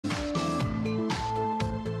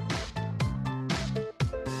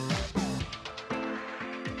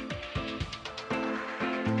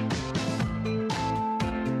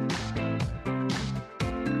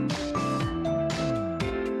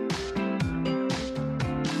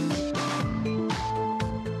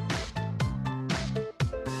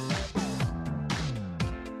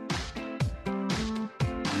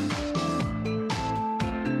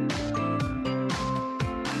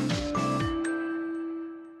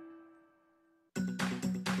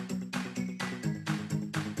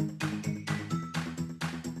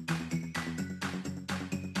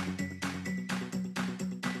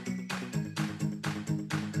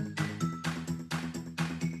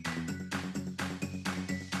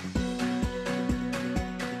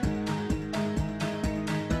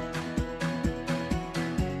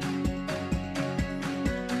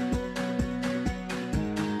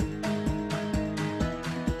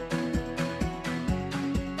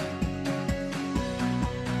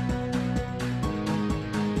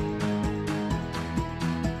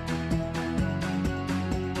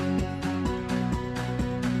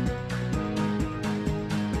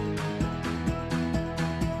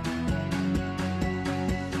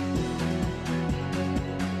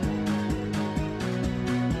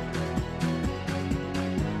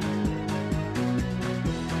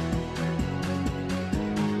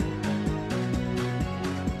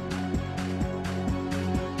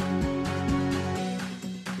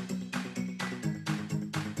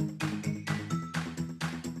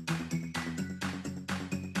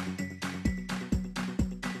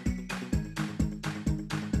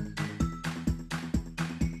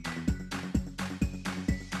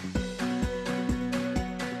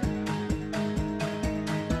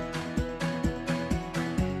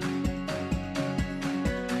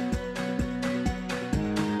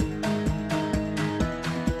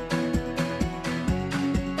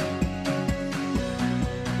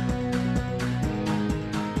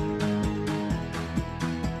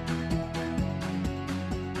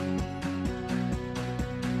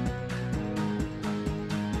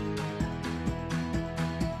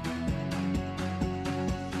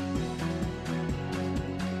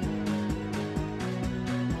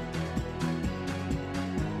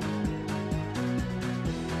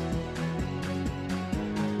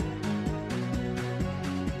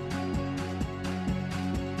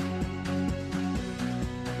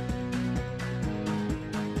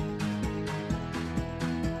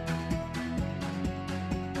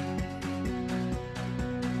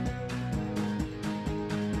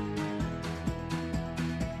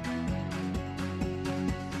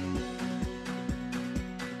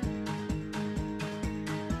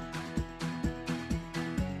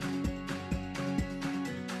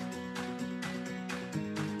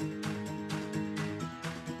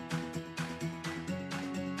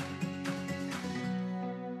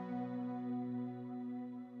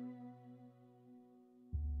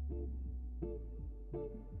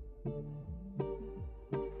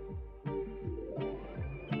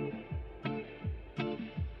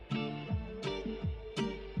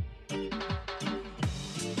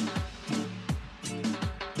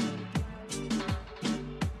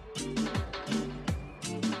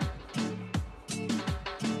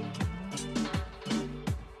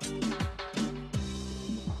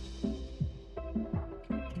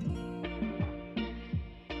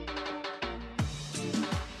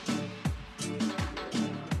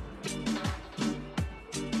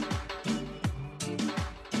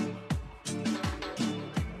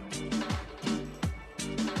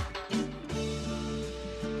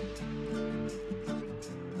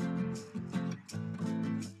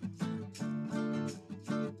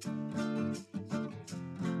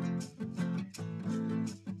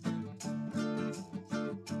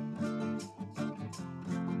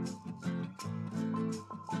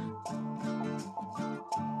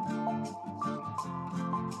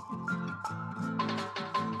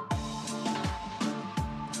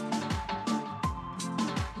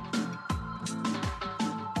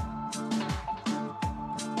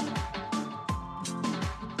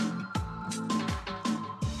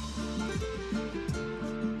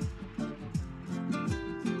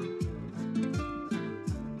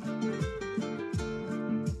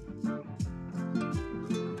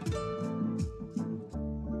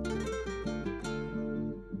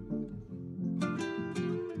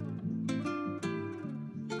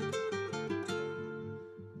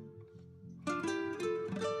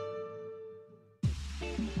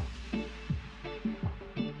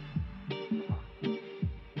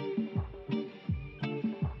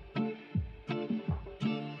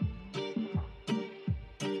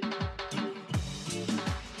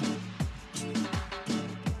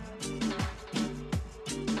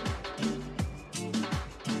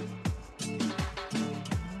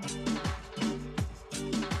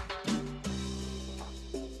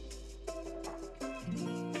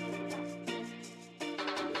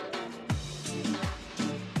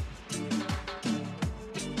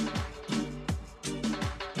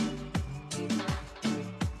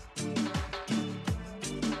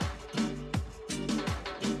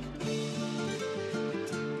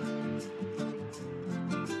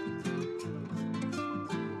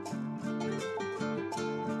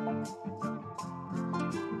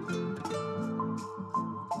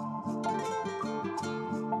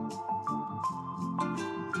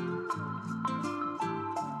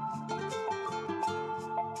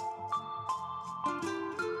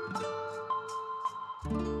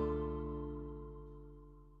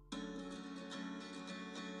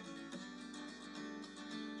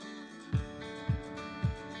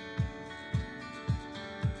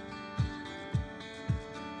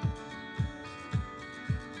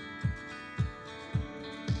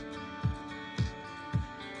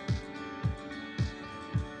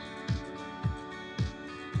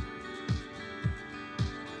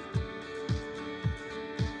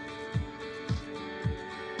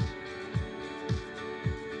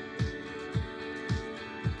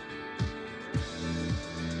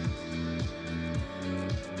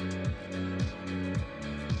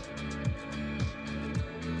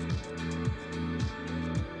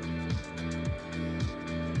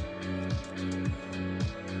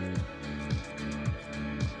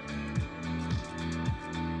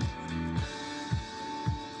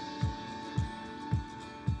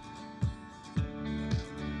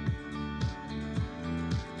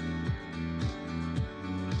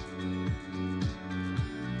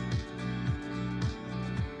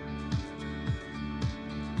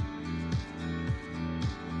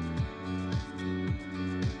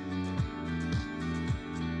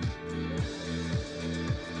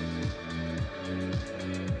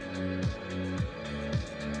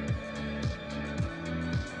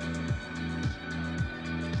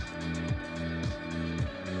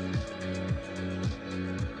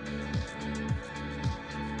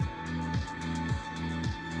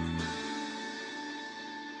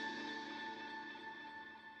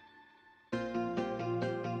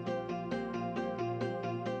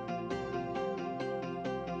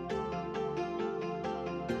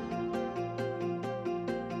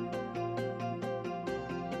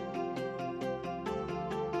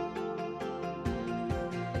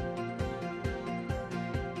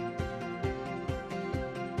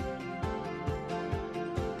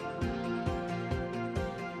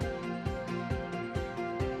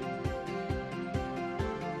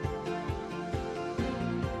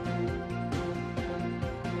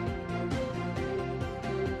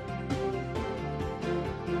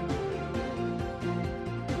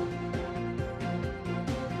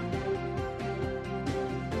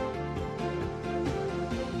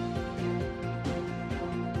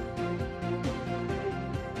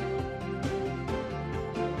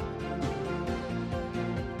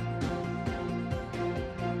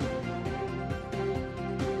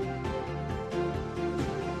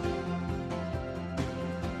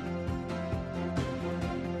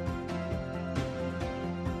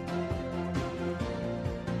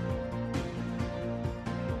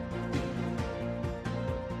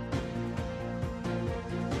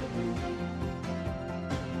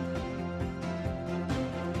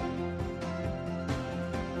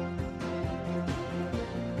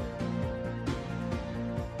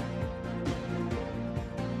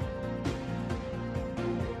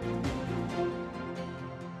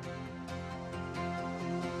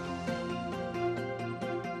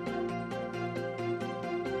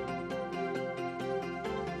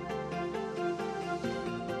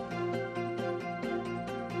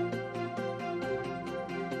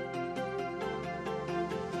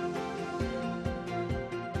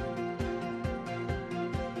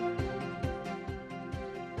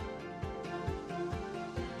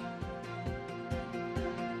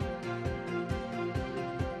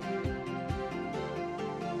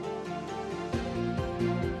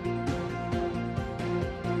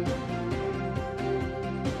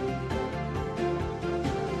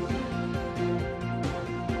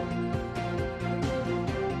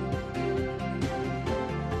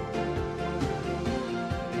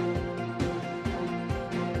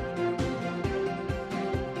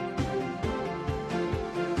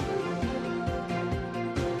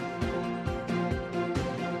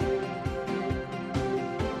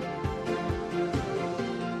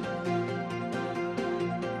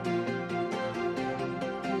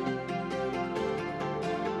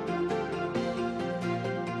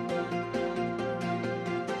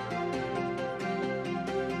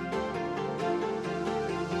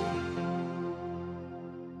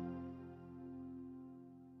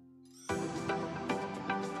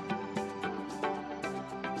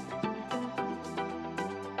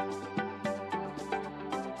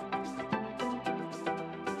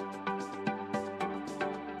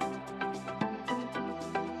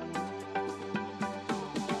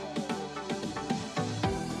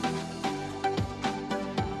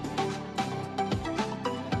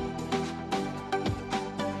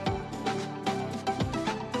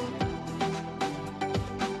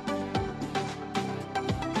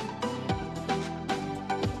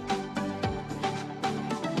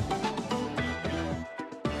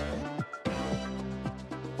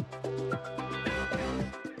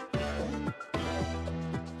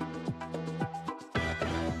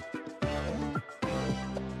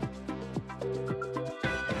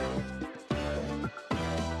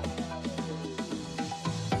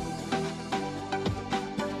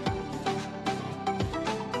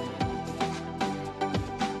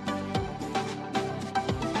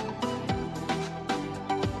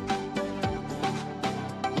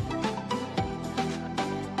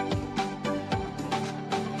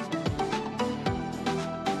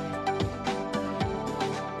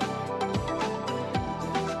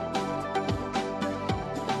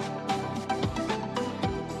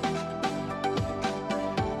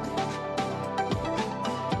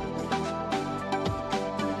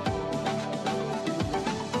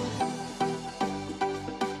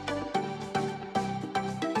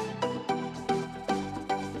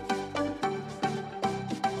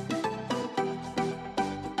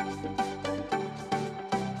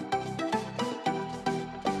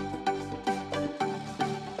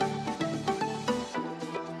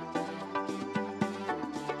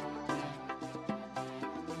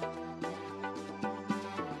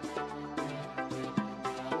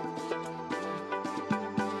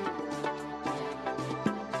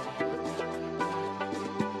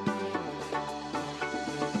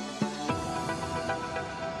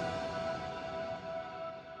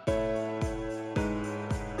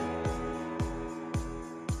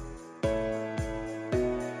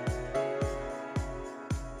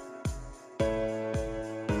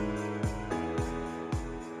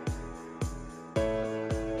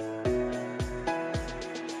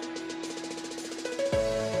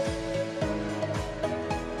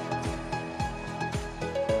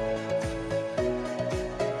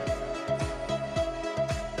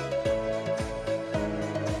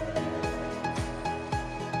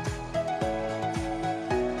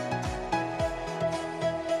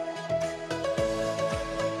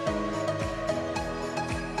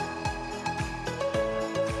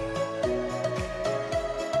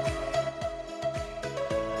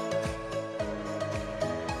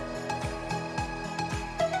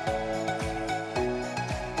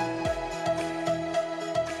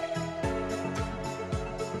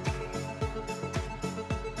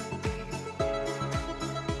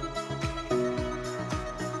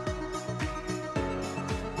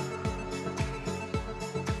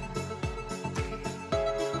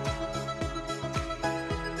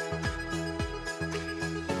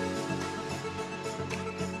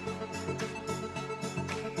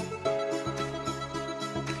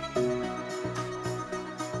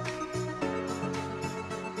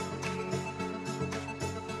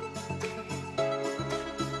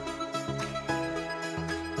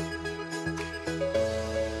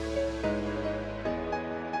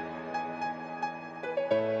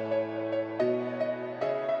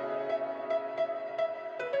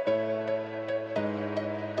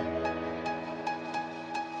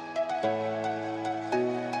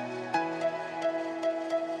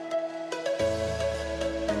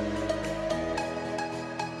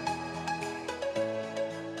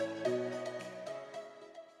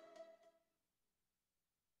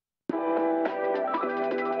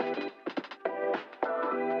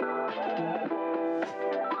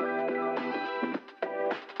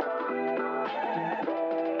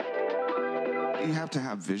You have to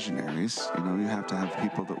have visionaries. You know, you have to have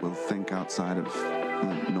people that will think outside of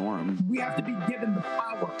the norm. We have to be given the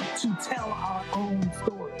power to tell our own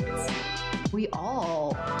stories. We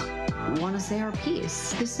all want to say our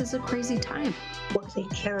piece. This is a crazy time. What they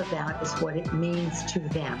care about is what it means to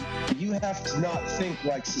them. You have to not think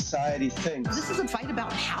like society thinks. This is a fight about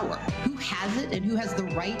power. Who has it and who has the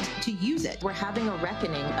right to use it? We're having a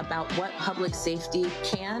reckoning about what public safety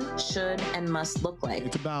can, should, and must look like.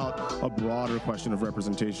 It's about a broader question of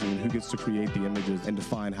representation, who gets to create the images and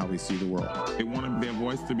define how we see the world. They want their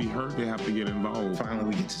voice to be heard, they have to get involved. Finally,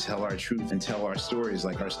 we get to tell our truth and tell our stories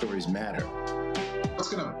like our stories matter. What's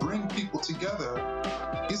going to bring people together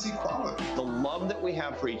is equality. The love that we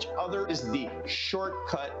have for each other is the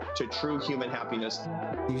shortcut to true human happiness.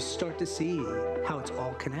 You start to see how it's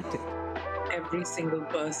all connected. Every single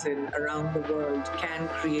person around the world can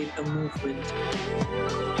create a movement.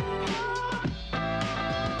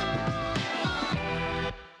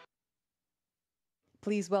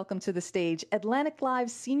 Please welcome to the stage Atlantic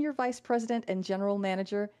Live's Senior Vice President and General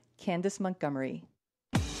Manager, Candace Montgomery.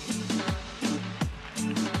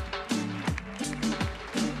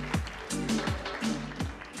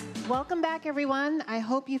 Welcome back, everyone. I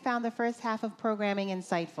hope you found the first half of programming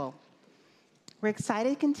insightful. We're excited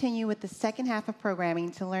to continue with the second half of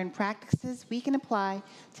programming to learn practices we can apply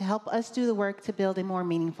to help us do the work to build a more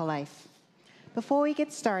meaningful life. Before we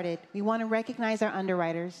get started, we want to recognize our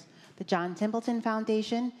underwriters, the John Templeton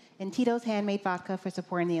Foundation, and Tito's Handmade Vodka for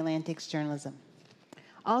supporting the Atlantic's journalism.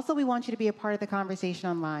 Also, we want you to be a part of the conversation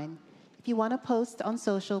online. If you want to post on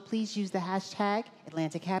social, please use the hashtag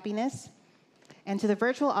AtlanticHappiness. And to the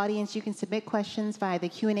virtual audience, you can submit questions via the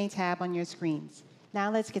Q&A tab on your screens. Now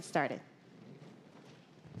let's get started.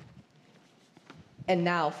 And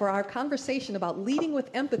now for our conversation about leading with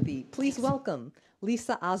empathy, please welcome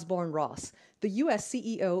Lisa Osborne-Ross, the U.S.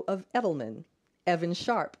 CEO of Edelman, Evan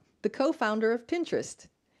Sharp, the co-founder of Pinterest,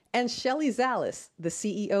 and Shelley Zalis, the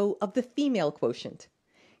CEO of the Female Quotient.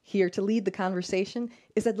 Here to lead the conversation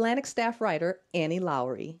is Atlantic staff writer Annie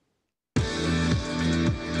Lowry.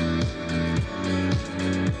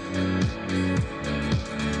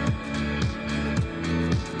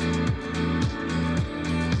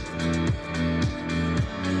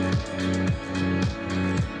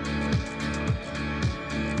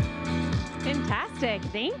 Fantastic.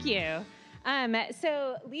 Thank you.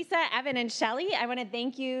 So Lisa, Evan, and Shelley, I want to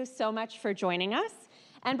thank you so much for joining us.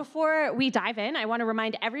 And before we dive in, I want to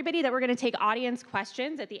remind everybody that we're going to take audience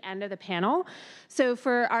questions at the end of the panel. So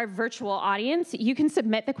for our virtual audience, you can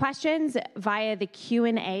submit the questions via the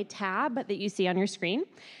Q&A tab that you see on your screen.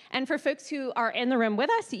 And for folks who are in the room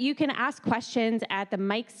with us, you can ask questions at the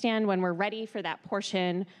mic stand when we're ready for that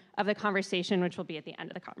portion of the conversation, which will be at the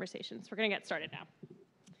end of the conversation. So we're going to get started now.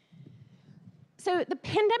 So the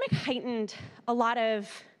pandemic heightened a lot of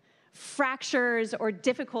fractures or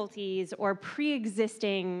difficulties or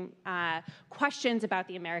pre-existing questions about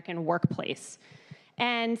the American workplace.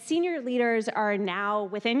 And senior leaders are now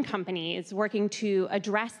within companies working to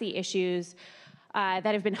address the issues that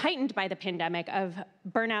have been heightened by the pandemic of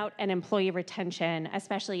burnout and employee retention,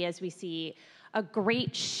 especially as we see a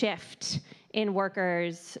great shift in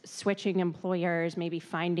workers switching employers, maybe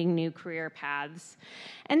finding new career paths.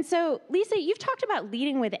 And so, Lisa, you've talked about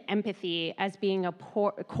leading with empathy as being a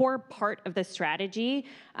core part of the strategy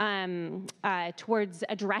towards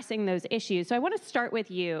addressing those issues. So I want to start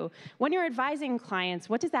with you. When you're advising clients,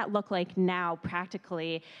 what does that look like now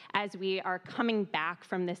practically as we are coming back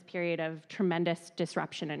from this period of tremendous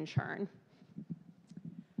disruption and churn?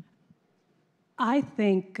 I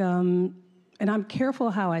think, and I'm careful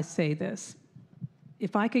how I say this,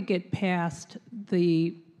 if I could get past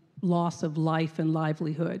the loss of life and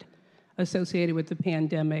livelihood associated with the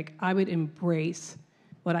pandemic, I would embrace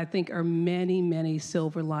what I think are many, many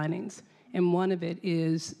silver linings. And one of it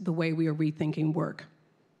is the way we are rethinking work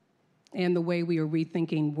and the way we are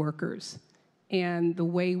rethinking workers and the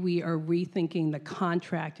way we are rethinking the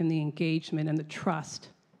contract and the engagement and the trust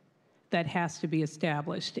that has to be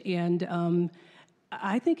established. And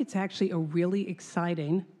I think it's actually a really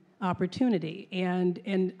exciting opportunity, and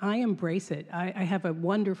I embrace it. I have a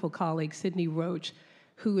wonderful colleague, Sydney Roach,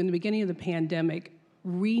 who in the beginning of the pandemic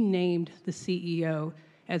renamed the CEO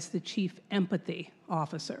as the Chief Empathy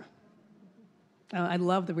Officer. I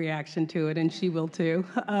love the reaction to it, and she will too.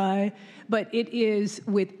 But it is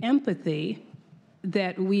with empathy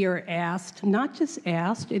that we are asked, not just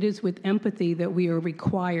asked, it is with empathy that we are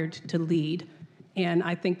required to lead. And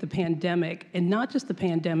I think the pandemic, and not just the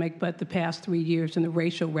pandemic, but the past 3 years and the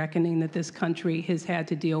racial reckoning that this country has had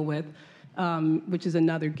to deal with, which is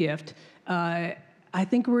another gift, I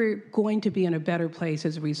think we're going to be in a better place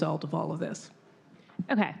as a result of all of this.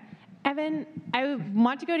 Okay. Evan, I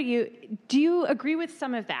want to go to you. Do you agree with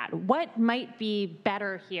some of that? What might be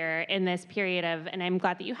better here in this period of, and I'm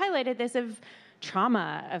glad that you highlighted this, of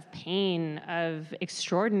trauma, of pain, of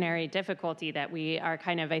extraordinary difficulty that we are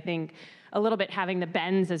kind of, I think, a little bit having the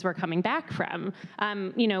bends as we're coming back from.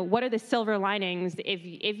 What are the silver linings,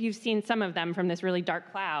 if you've seen some of them from this really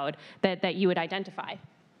dark cloud, that you would identify?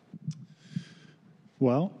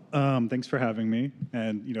 Well, thanks for having me.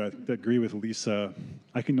 And, I agree with Lisa.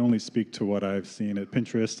 I can only speak to what I've seen at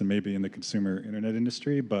Pinterest and maybe in the consumer internet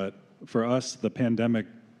industry. But for us, the pandemic,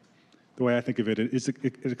 the way I think of it is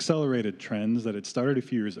it accelerated trends that had started a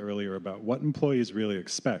few years earlier about what employees really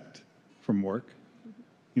expect from work.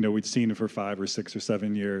 We'd seen for 5 or 6 or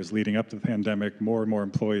 7 years leading up to the pandemic, more and more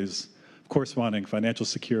employees, of course, wanting financial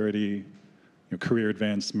security, career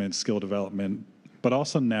advancement, skill development, but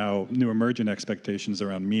also now new emergent expectations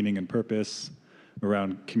around meaning and purpose,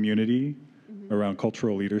 around community, around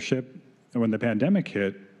cultural leadership. And when the pandemic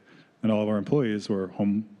hit and all of our employees were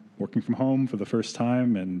working from home for the first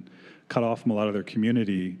time and cut off from a lot of their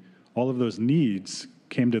community, all of those needs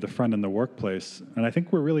came to the front in the workplace. And I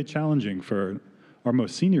think we're really challenging for our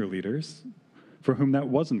most senior leaders, for whom that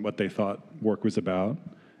wasn't what they thought work was about.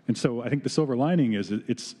 And so I think the silver lining is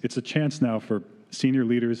it's a chance now for senior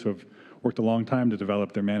leaders who have worked a long time to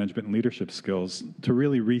develop their management and leadership skills to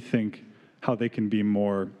really rethink how they can be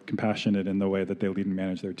more compassionate in the way that they lead and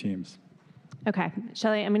manage their teams. Okay,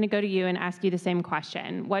 Shelley, I'm going to go to you and ask you the same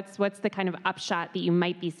question. What's the kind of upshot that you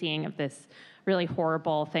might be seeing of this really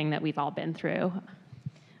horrible thing that we've all been through?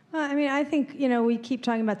 I think, we keep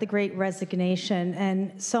talking about the Great Resignation,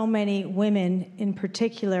 and so many women in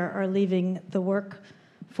particular are leaving the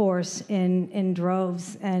workforce in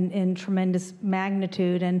droves and in tremendous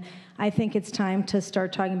magnitude. And I think it's time to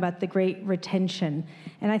start talking about the Great Retention.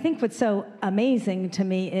 And I think what's so amazing to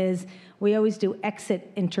me is we always do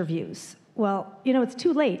exit interviews. Well, it's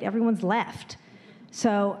too late. Everyone's left.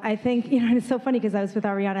 So I think, it's so funny because I was with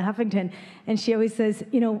Ariana Huffington, and she always says,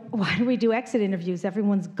 why do we do exit interviews?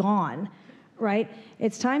 Everyone's gone, right?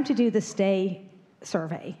 It's time to do the stay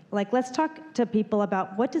survey. Like, let's talk to people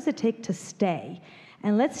about what does it take to stay?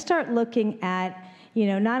 And let's start looking at,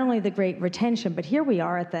 not only the Great Retention, but here we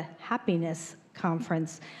are at the happiness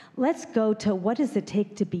conference. Let's go to what does it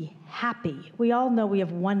take to be happy? We all know we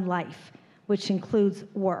have one life, which includes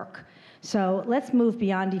work. So let's move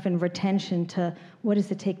beyond even retention to what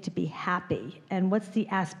does it take to be happy, and what's the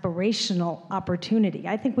aspirational opportunity.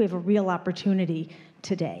 I think we have a real opportunity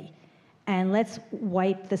today. And let's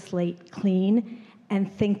wipe the slate clean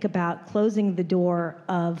and think about closing the door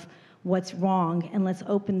of what's wrong, and let's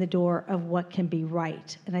open the door of what can be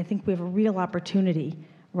right. And I think we have a real opportunity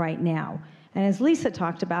right now. And as Lisa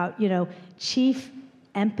talked about, Chief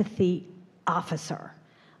Empathy Officer,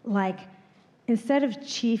 instead of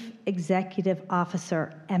Chief Executive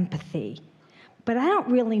Officer Empathy. But I don't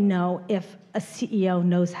really know if a CEO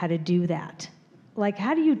knows how to do that.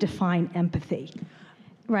 How do you define empathy,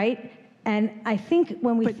 right? And I think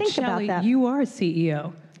when we think Shelley, about that... you are a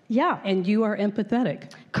CEO. Yeah. And you are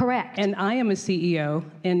empathetic. Correct. And I am a CEO,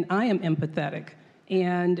 and I am empathetic.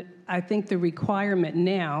 And I think the requirement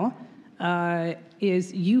now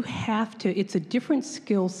is you have to, it's a different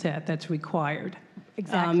skill set that's required.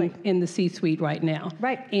 Exactly. In the C-suite right now.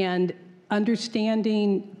 Right. And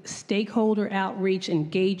understanding stakeholder outreach,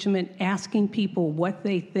 engagement, asking people what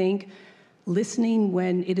they think, listening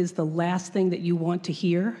when it is the last thing that you want to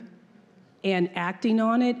hear, and acting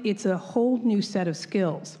on it, it's a whole new set of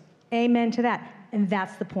skills. Amen to that. And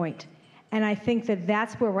that's the point. And I think that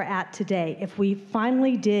that's where we're at today. If we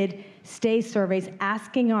finally did stay surveys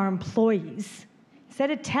asking our employees, instead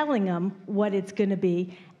of telling them what it's going to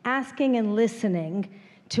be, asking and listening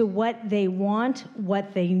to what they want,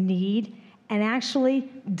 what they need, and actually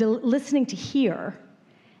listening to hear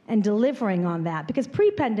and delivering on that. Because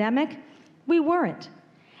pre-pandemic, we weren't.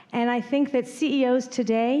 And I think that CEOs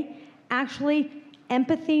today, actually,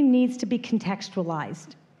 empathy needs to be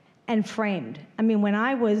contextualized and framed. When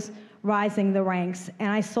I was rising the ranks and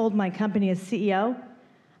I sold my company as CEO,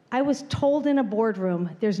 I was told in a boardroom,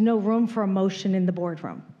 there's no room for emotion in the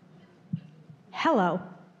boardroom. Hello.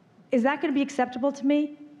 Is that going to be acceptable to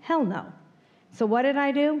me? Hell no. So what did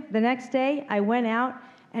I do? The next day, I went out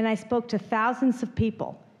and I spoke to thousands of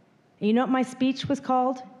people. And you know what my speech was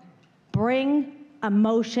called? Bring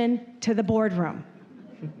emotion to the boardroom.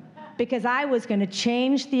 Because I was going to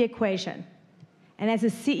change the equation. And as a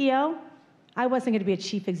CEO, I wasn't going to be a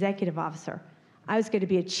chief executive officer. I was going to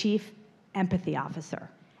be a chief empathy officer.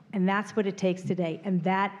 And that's what it takes today. And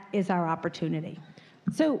that is our opportunity.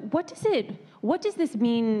 So what What does this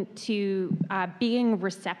mean to being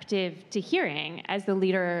receptive to hearing as the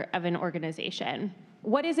leader of an organization?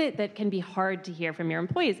 What is it that can be hard to hear from your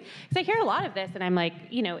employees? Because I hear a lot of this, and I'm like,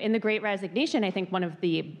 in the Great Resignation, I think one of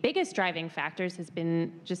the biggest driving factors has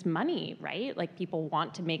been just money, right? Like, people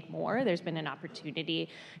want to make more. There's been an opportunity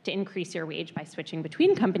to increase your wage by switching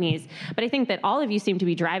between companies. But I think that all of you seem to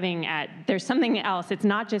be driving at, there's something else.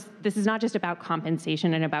 This is not just about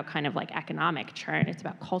compensation and about kind of like economic churn. It's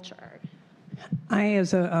about culture. I,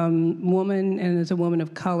 as a woman and as a woman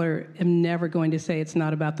of color, am never going to say it's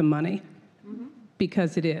not about the money.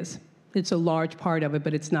 Because it is. It's a large part of it,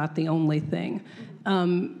 but it's not the only thing.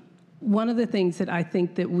 One of the things that I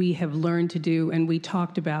think that we have learned to do, and we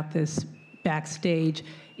talked about this backstage,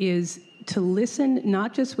 is to listen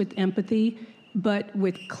not just with empathy, but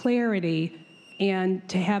with clarity, and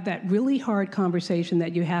to have that really hard conversation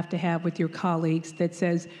that you have to have with your colleagues that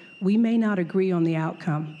says, we may not agree on the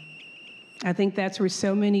outcome. I think that's where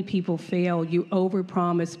so many people fail. You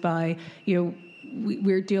overpromise by,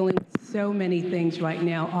 we're dealing with so many things right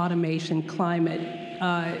now: automation, climate,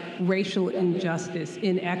 racial injustice,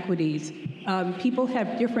 inequities. People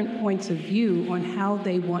have different points of view on how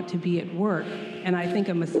they want to be at work. And I think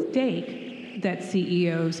a mistake that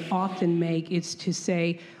CEOs often make is to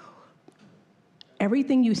say,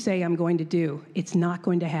 everything you say I'm going to do, it's not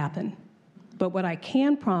going to happen. But what I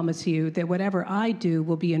can promise you, that whatever I do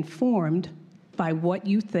will be informed by what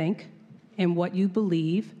you think and what you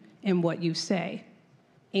believe and what you say.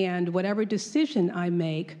 And whatever decision I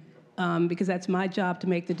make, because that's my job to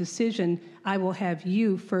make the decision, I will have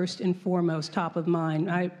you first and foremost, top of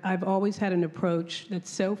mind. I've always had an approach that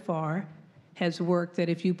so far has worked, that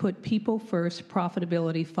if you put people first,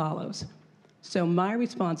 profitability follows. So my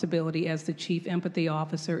responsibility as the Chief Empathy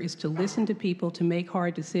Officer is to listen to people, to make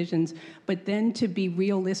hard decisions, but then to be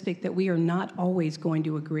realistic that we are not always going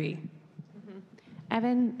to agree.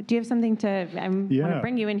 Evan, do you have something to, I want to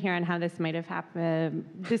bring you in here on how this might have happened,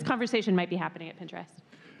 this conversation might be happening at Pinterest.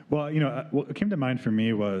 Well, what came to mind for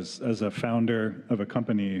me was, as a founder of a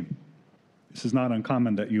company, this is not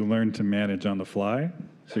uncommon that you learn to manage on the fly.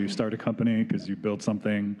 So you start a company because you build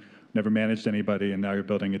something, never managed anybody, and now you're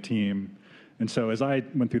building a team. And so as I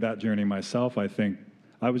went through that journey myself, I think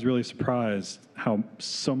I was really surprised how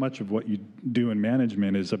so much of what you do in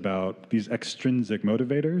management is about these extrinsic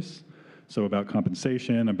motivators. So about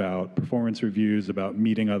compensation, about performance reviews, about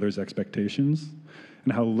meeting others' expectations,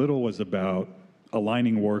 and how little was about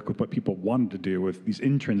aligning work with what people wanted to do with these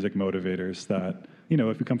intrinsic motivators that,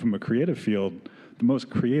 if you come from a creative field, the most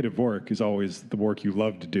creative work is always the work you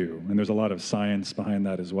love to do. And there's a lot of science behind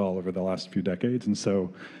that as well over the last few decades. And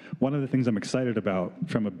so one of the things I'm excited about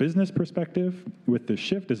from a business perspective with this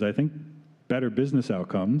shift is I think better business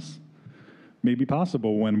outcomes may be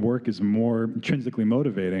possible when work is more intrinsically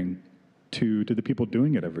motivating to the people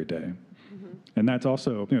doing it every day. And that's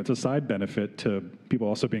also, it's a side benefit to people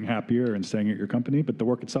also being happier and staying at your company, but the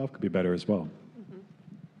work itself could be better as well.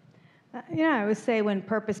 I would say when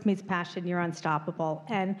purpose meets passion, you're unstoppable.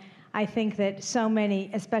 And I think that so many,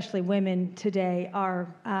 especially women today, are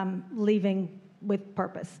leaving with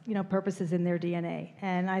purpose. Purpose is in their DNA.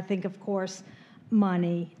 And I think, of course,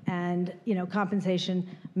 money and, compensation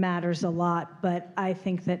matters a lot, but I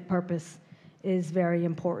think that purpose is very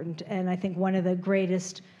important. And I think one of the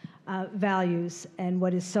greatest values and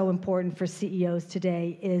what is so important for CEOs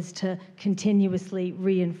today is to continuously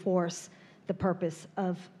reinforce the purpose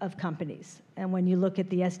of companies. And when you look at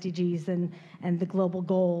the SDGs and the global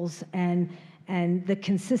goals and the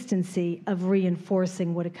consistency of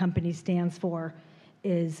reinforcing what a company stands for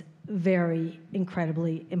is very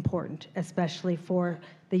incredibly important, especially for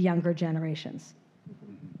the younger generations.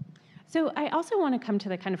 So I also want to come to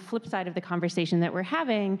the kind of flip side of the conversation that we're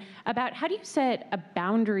having about how do you set a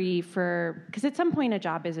boundary for, because at some point a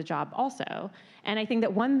job is a job also. And I think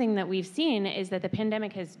that one thing that we've seen is that the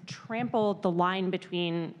pandemic has trampled the line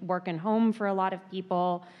between work and home for a lot of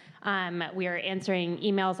people. We are answering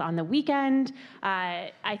emails on the weekend.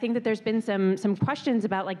 I think that there's been some questions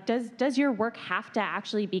about, like, does your work have to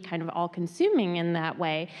actually be kind of all-consuming in that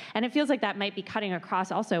way? And it feels like that might be cutting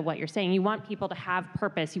across also what you're saying. You want people to have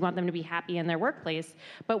purpose. You want them to be happy in their workplace.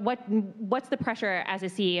 But what's the pressure as a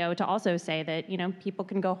CEO to also say that, people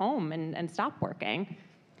can go home and stop working?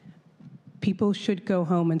 People should go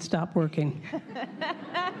home and stop working.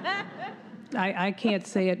 I can't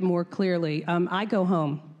say it more clearly. I go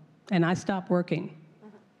home. And I stopped working.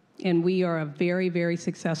 And we are a very, very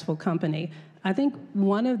successful company. I think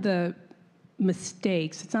one of the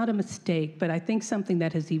mistakes, it's not a mistake, but I think something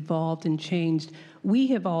that has evolved and changed, we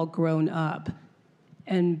have all grown up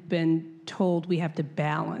and been told we have to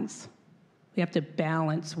balance. We have to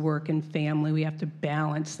balance work and family. We have to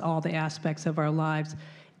balance all the aspects of our lives.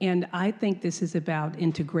 And I think this is about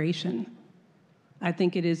integration. I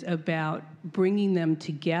think it is about bringing them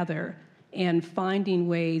together and finding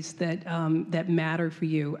ways that that matter for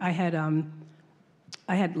you. I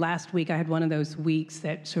had last week, I had one of those weeks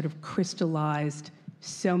that sort of crystallized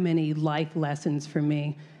so many life lessons for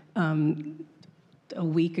me. A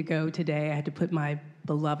week ago today, I had to put my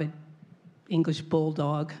beloved English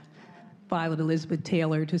bulldog, Violet Elizabeth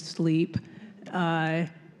Taylor, to sleep.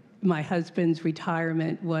 My husband's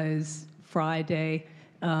retirement was Friday.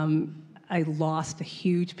 I lost a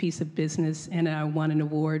huge piece of business, and I won an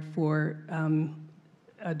award for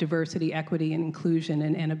diversity, equity, and inclusion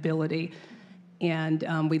and ability.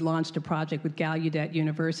 And we launched a project with Gallaudet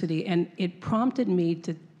University, and it prompted me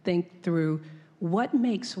to think through what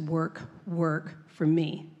makes work work for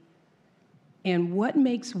me, and what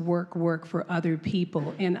makes work work for other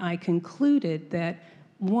people. And I concluded that,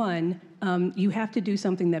 one, you have to do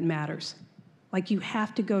something that matters. Like, you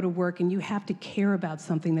have to go to work and you have to care about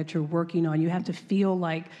something that you're working on. You have to feel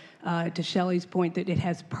like, to Shelley's point, that it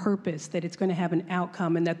has purpose, that it's going to have an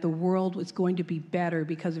outcome, and that the world is going to be better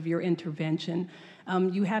because of your intervention.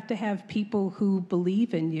 You have to have people who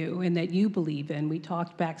believe in you and that you believe in. We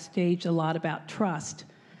talked backstage a lot about trust.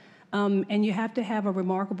 And you have to have a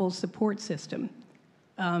remarkable support system.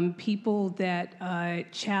 People that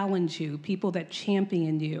challenge you, people that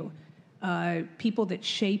champion you, people that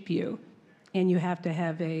shape you. And you have to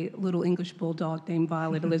have a little English bulldog named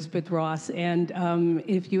Violet Elizabeth Ross. And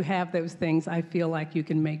if you have those things, I feel like you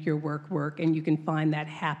can make your work work, and you can find that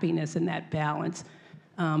happiness and that balance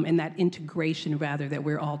and that integration, rather, that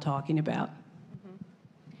we're all talking about.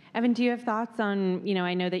 Evan, do you have thoughts on,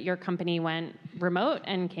 I know that your company went remote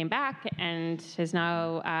and came back, and is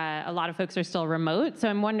now, a lot of folks are still remote. So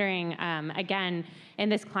I'm wondering, again, in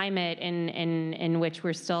this climate in which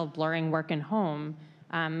we're still blurring work and home,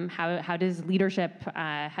 how does leadership,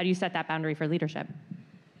 how do you set that boundary for leadership?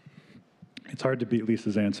 It's hard to beat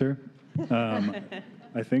Lisa's answer,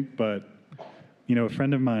 I think, but a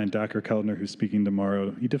friend of mine, Dr. Keltner, who's speaking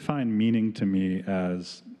tomorrow, he defined meaning to me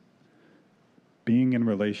as being in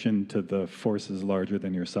relation to the forces larger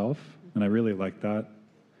than yourself, and I really like that.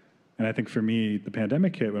 And I think for me, the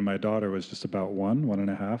pandemic hit when my daughter was just about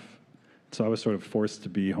 1.5, so I was sort of forced to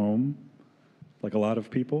be home, like a lot of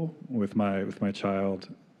people, with my child,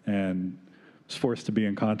 and was forced to be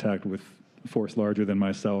in contact with a force larger than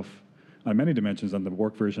myself on many dimensions, on the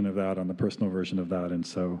work version of that, on the personal version of that. And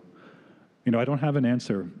so, I don't have an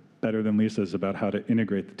answer better than Lisa's about how to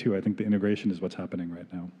integrate the two. I think the integration is what's happening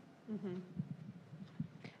right now. Mm-hmm.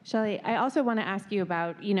 Shelley, I also want to ask you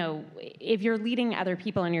about, if you're leading other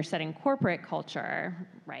people and you're setting corporate culture,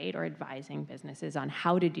 right, or advising businesses on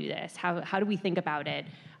how to do this, how do we think about it,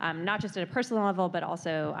 not just at a personal level, but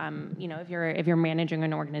also, if you're managing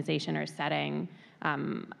an organization or setting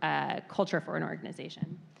a culture for an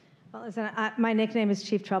organization? Well, listen, my nickname is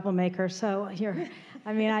Chief Troublemaker, so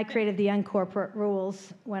I created the uncorporate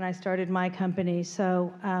rules when I started my company,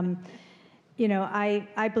 so.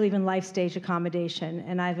 I believe in life stage accommodation,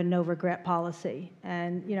 and I have a no regret policy.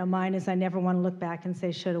 And, mine is I never want to look back and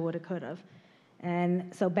say shoulda, woulda, coulda.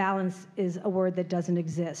 And so balance is a word that doesn't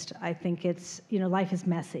exist. I think it's, life is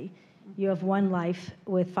messy. You have one life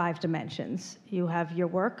with 5 dimensions. You have your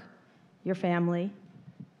work, your family,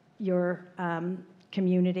 your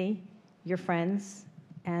community, your friends,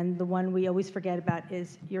 and the one we always forget about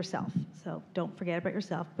is yourself. So don't forget about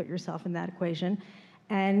yourself, put yourself in that equation.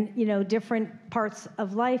 And, different parts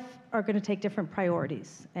of life are going to take different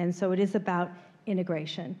priorities. And so it is about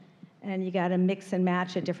integration. And you got to mix and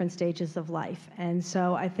match at different stages of life. And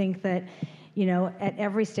so I think that, at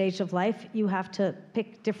every stage of life, you have to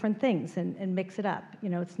pick different things and mix it up.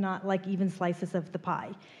 It's not like even slices of the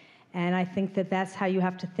pie. And I think that that's how you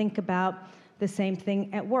have to think about the same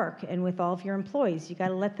thing at work and with all of your employees. You got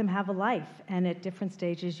to let them have a life. And at different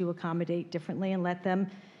stages, you accommodate differently and let them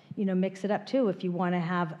mix it up too if you want to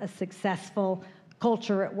have a successful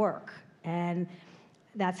culture at work. And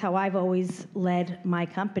that's how I've always led my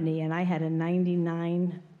company. And I had a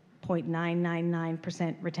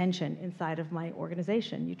 99.999% retention inside of my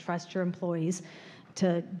organization. You trust your employees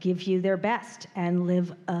to give you their best and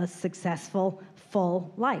live a successful,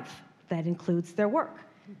 full life that includes their work.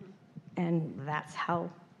 Mm-hmm. And that's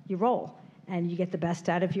how you roll. And you get the best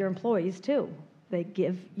out of your employees too. They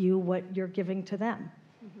give you what you're giving to them.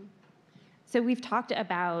 So we've talked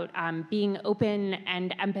about being open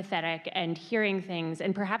and empathetic and hearing things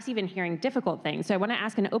and perhaps even hearing difficult things. So I want to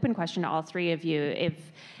ask an open question to all three of you,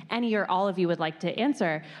 if any or all of you would like to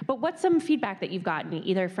answer. But what's some feedback that you've gotten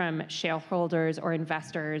either from shareholders or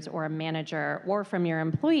investors or a manager or from your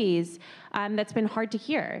employees that's been hard to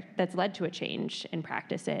hear, that's led to a change in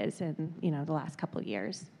practices in the last couple of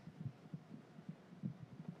years?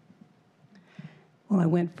 Well, I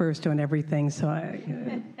went first on everything, so I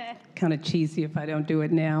kind of cheesy if I don't do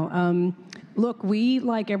it now. Look, we,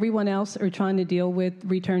 like everyone else, are trying to deal with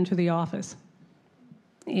return to the office.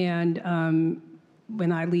 And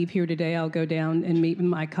when I leave here today, I'll go down and meet with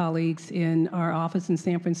my colleagues in our office in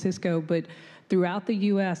San Francisco. But throughout the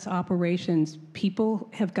U.S. operations, people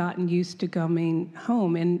have gotten used to coming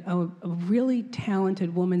home. And a really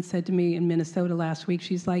talented woman said to me in Minnesota last week,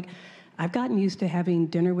 she's like, I've gotten used to having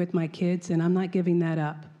dinner with my kids, and I'm not giving that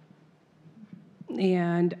up.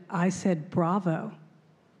 And I said, bravo.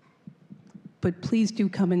 But please do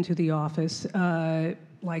come into the office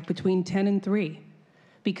like between 10 and 3.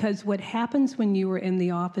 Because what happens when you are in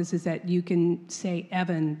the office is that you can say,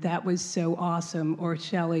 Evan, that was so awesome, or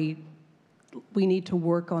Shelley, we need to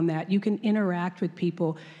work on that. You can interact with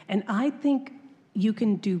people. And I think you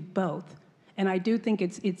can do both. And I do think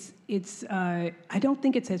I don't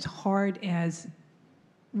think it's as hard as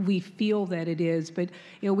we feel that it is. But,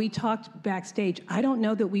 we talked backstage. I don't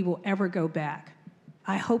know that we will ever go back.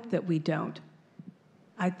 I hope that we don't.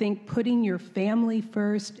 I think putting your family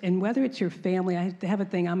first, and whether it's your family, I have a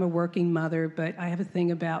thing, I'm a working mother, but I have a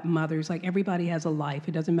thing about mothers. Like, everybody has a life.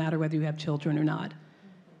 It doesn't matter whether you have children or not.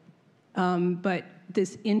 But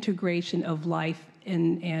this integration of life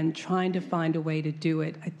and trying to find a way to do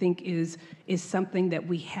it, I think is something that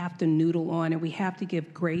we have to noodle on, and we have to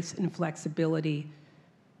give grace and flexibility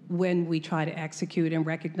when we try to execute and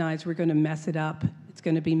recognize we're going to mess it up. It's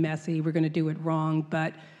going to be messy. We're going to do it wrong,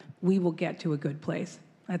 but we will get to a good place.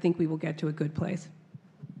 I think we will get to a good place.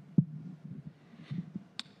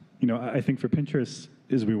 I think for Pinterest,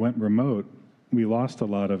 as we went remote, we lost a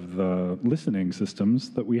lot of the listening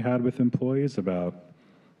systems that we had with employees about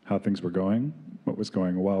how things were going, what was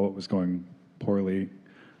going well, what was going poorly.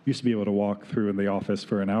 We used to be able to walk through in the office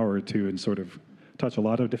for an hour or two and sort of touch a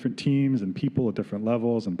lot of different teams and people at different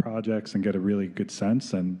levels and projects and get a really good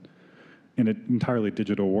sense. And in an entirely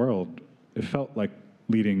digital world, it felt like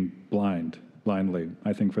leading blindly,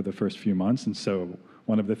 I think, for the first few months. And so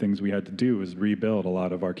one of the things we had to do was rebuild a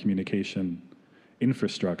lot of our communication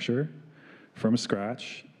infrastructure from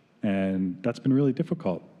scratch. And that's been really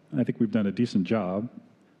difficult. I think we've done a decent job,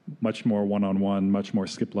 much more one-on-one, much more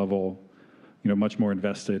skip level, much more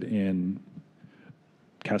invested in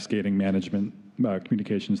cascading management,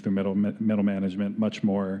 communications through middle management, much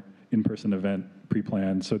more in-person event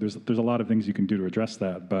pre-planned. So there's a lot of things you can do to address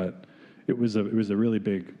that, but it was a really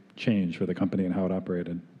big change for the company and how it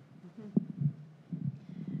operated.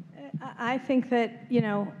 I think that,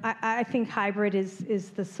 I think hybrid is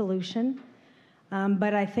the solution,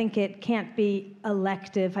 but I think it can't be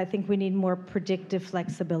elective. I think we need more predictive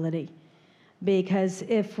flexibility, because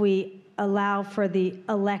if we allow for the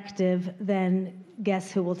elective, then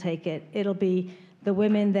guess who will take it? It'll be the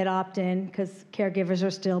women that opt in, because caregivers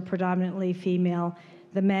are still predominantly female.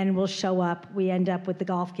 The men will show up. We end up with the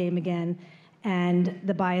golf game again, and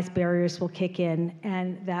the bias barriers will kick in,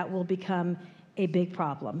 and that will become a big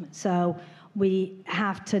problem. So we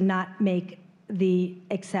have to not make the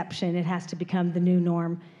exception. It has to become the new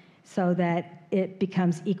norm so that it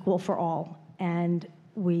becomes equal for all, and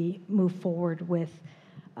we move forward with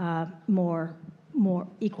more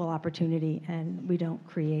equal opportunity, and we don't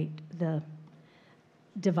create the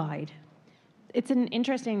divide. It's an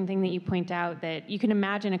interesting thing that you point out, that you can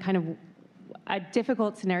imagine a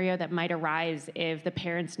difficult scenario that might arise if the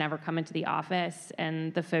parents never come into the office,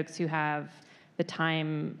 and the folks who have the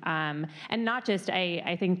time, and not just,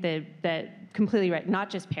 I think that completely right, not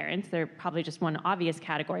just parents, they're probably just one obvious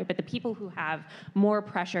category, but the people who have more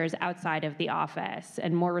pressures outside of the office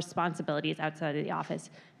and more responsibilities outside of the office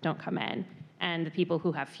don't come in. And the people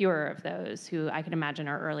who have fewer of those, who I can imagine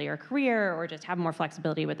are earlier career or just have more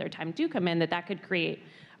flexibility with their time, do come in, that could create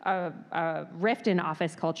a rift in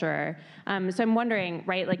office culture. So I'm wondering,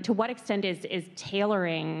 right, like, to what extent is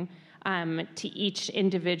tailoring to each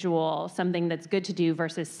individual something that's good to do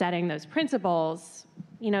versus setting those principles?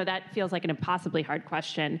 That feels like an impossibly hard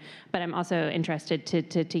question, but I'm also interested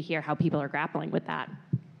to hear how people are grappling with that.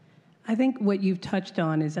 I think what you've touched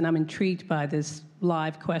on is, and I'm intrigued by this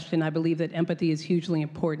live question, I believe that empathy is hugely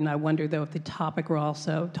important. I wonder, though, if the topic we're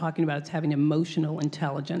also talking about is having emotional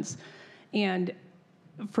intelligence. And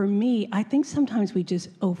for me, I think sometimes we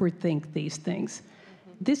just overthink these things.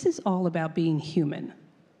 this is all about being human.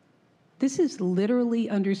 This is literally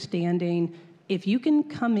understanding if you can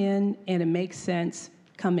come in and it makes sense,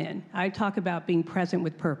 come in. I talk about being present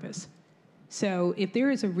with purpose. So if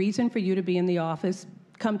there is a reason for you to be in the office,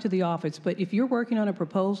 come to the office. But if you're working on a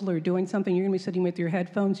proposal or doing something, you're going to be sitting with your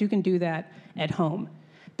headphones, you can do that at home.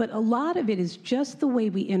 But a lot of it is just the way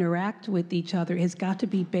we interact with each other has got to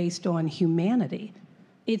be based on humanity.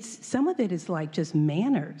 Some of it is like just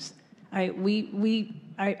manners.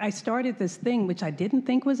 I started this thing, which I didn't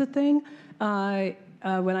think was a thing,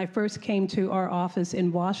 when I first came to our office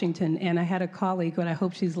in Washington, and I had a colleague, and I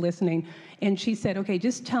hope she's listening, and she said, okay,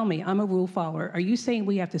 just tell me, I'm a rule follower. Are you saying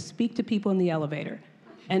we have to speak to people in the elevator?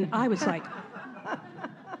 And I was like,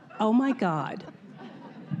 oh my God.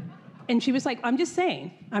 And she was like, I'm just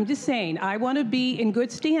saying, I want to be in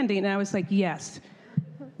good standing. And I was like, yes.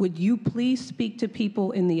 Would you please speak to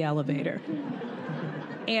people in the elevator?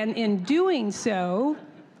 And in doing so,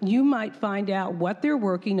 you might find out what they're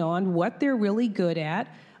working on, what they're really good at,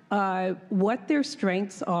 what their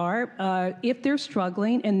strengths are, if they're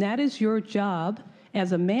struggling, and that is your job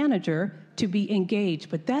as a manager to be engaged.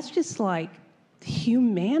 But that's just like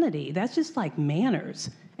humanity. That's just like manners.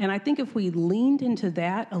 And I think if we leaned into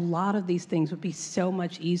that, a lot of these things would be so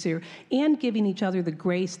much easier, and giving each other the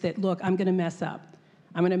grace that, look, I'm going to mess up.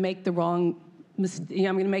 I'm going to make the wrong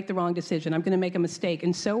decision. I'm going to make a mistake,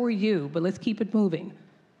 and so are you, but let's keep it moving.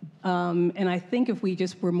 And I think if we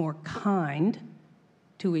just were more kind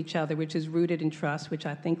to each other, which is rooted in trust, which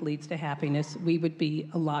I think leads to happiness, we would be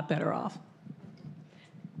a lot better off.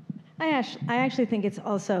 I actually think it's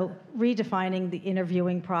also redefining the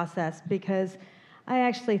interviewing process, because I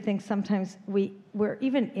actually think sometimes we're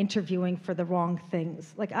even interviewing for the wrong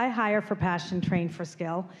things. Like, I hire for passion, train for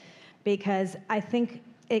skill, because I think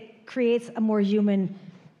it creates a more human,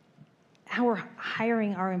 how we're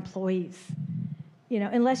hiring our employees. You know,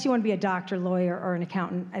 unless you want to be a doctor, lawyer, or an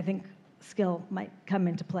accountant, I think skill might come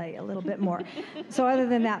into play a little bit more. So other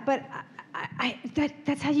than that, but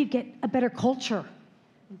that's how you get a better culture,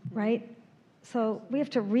 right? So we have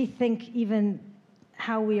to rethink even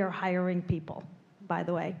how we are hiring people, by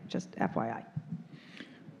the way, just FYI.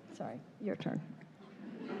 Sorry, your turn.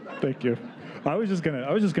 Thank you. I was just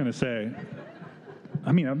gonna say,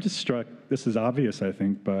 I mean, I'm just struck, this is obvious, I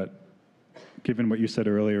think, but given what you said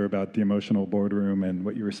earlier about the emotional boardroom and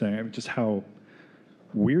what you were saying, just how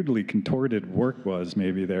weirdly contorted work was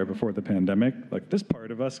maybe there before the pandemic. Like, this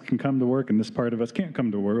part of us can come to work and this part of us can't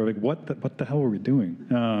come to work. Like, what the hell are we doing?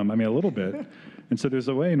 I mean, a little bit. And so there's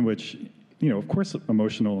a way in which, you know, of course,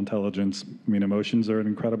 emotional intelligence, I mean, emotions are an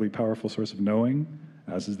incredibly powerful source of knowing,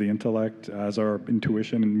 as is the intellect, as our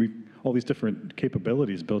intuition, and we've all these different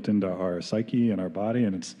capabilities built into our psyche and our body,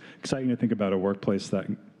 and it's exciting to think about a workplace that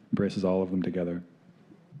embraces all of them together.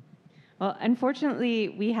 Well, unfortunately,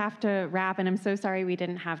 we have to wrap, and I'm so sorry we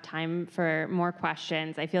didn't have time for more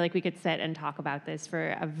questions. I feel like we could sit and talk about this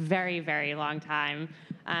for a very, very long time.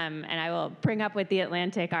 And I will bring up with the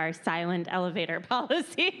Atlantic our silent elevator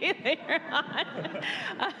policy later on.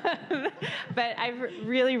 But I've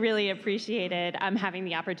really, really appreciated having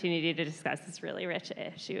the opportunity to discuss this really rich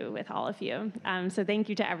issue with all of you. So thank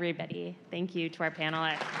you to everybody. Thank you to our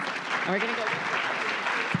panelists. And we're going to go.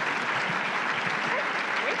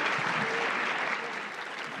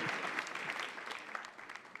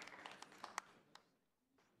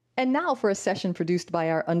 And now for a session produced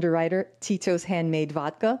by our underwriter, Tito's Handmade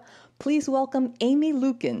Vodka, please welcome Amy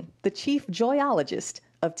Lukin, the chief joyologist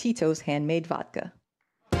of Tito's Handmade Vodka.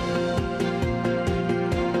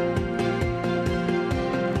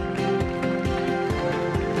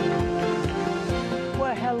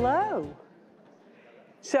 Well, hello.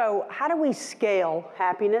 So, how do we scale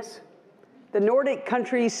happiness? The Nordic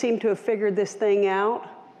countries seem to have figured this thing out.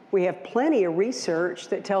 We have plenty of research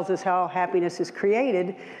that tells us how happiness is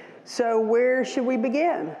created. So where should we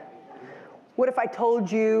begin? What if I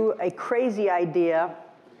told you a crazy idea?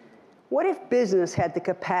 What if business had the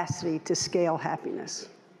capacity to scale happiness?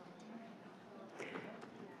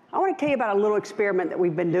 I want to tell you about a little experiment that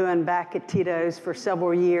we've been doing back at Tito's for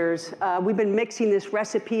several years. We've been mixing this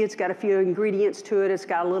recipe. It's got a few ingredients to it. It's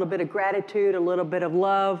got a little bit of gratitude, a little bit of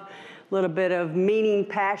love, a little bit of meaning,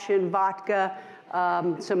 passion, vodka,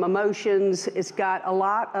 some emotions. It's got a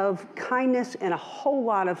lot of kindness and a whole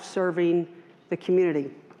lot of serving the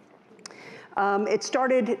community. It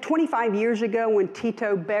started 25 years ago when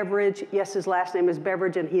Tito Beverage, yes, his last name is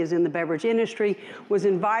Beverage and he is in the beverage industry, was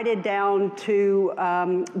invited down to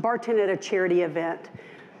bartend at a charity event.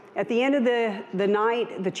 At the end of the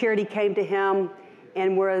night, the charity came to him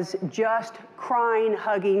and was just crying,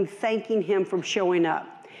 hugging, thanking him for showing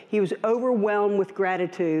up. He was overwhelmed with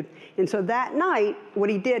gratitude. And so that night, what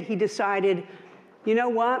he did, he decided, you know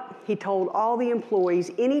what? He told all the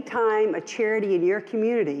employees, anytime a charity in your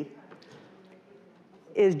community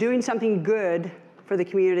is doing something good for the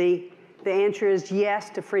community, the answer is yes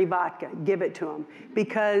to free vodka. Give it to them.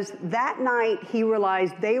 Because that night, he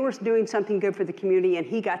realized they were doing something good for the community, and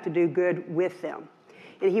he got to do good with them.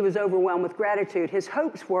 And he was overwhelmed with gratitude. His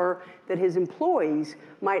hopes were that his employees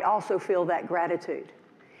might also feel that gratitude,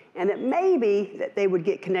 and that maybe that they would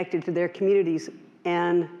get connected to their communities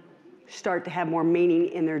and start to have more meaning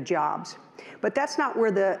in their jobs. But that's not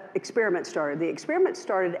where the experiment started. The experiment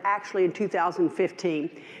started actually in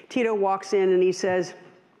 2015. Tito walks in and he says,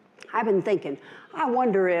 I've been thinking, I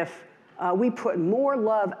wonder if we put more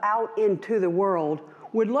love out into the world,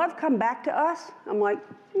 would love come back to us? I'm like,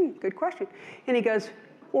 good question. And he goes,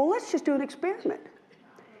 well, let's just do an experiment.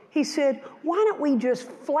 He said, why don't we just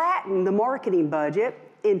flatten the marketing budget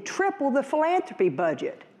and triple the philanthropy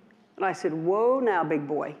budget? And I said, whoa now, big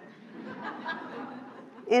boy.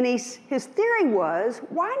 And his theory was,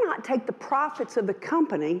 why not take the profits of the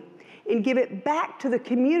company and give it back to the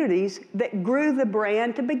communities that grew the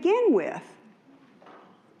brand to begin with?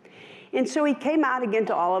 And so he came out again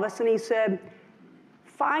to all of us and he said,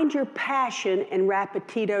 find your passion and wrap a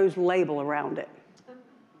Tito's label around it.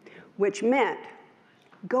 Which meant,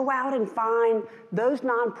 go out and find those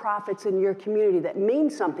nonprofits in your community that mean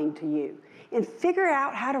something to you and figure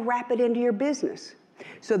out how to wrap it into your business.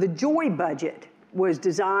 So the Joy Budget was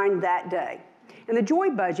designed that day. And the Joy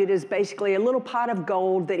Budget is basically a little pot of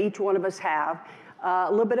gold that each one of us have, a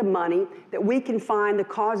little bit of money that we can find the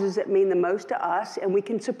causes that mean the most to us, and we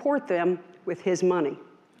can support them with his money.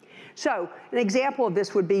 So an example of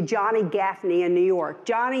this would be Johnny Gaffney in New York.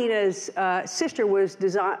 Johnny and his sister was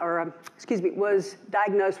diagnosed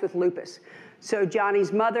with lupus. So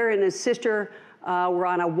Johnny's mother and his sister were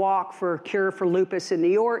on a walk for cure for lupus in New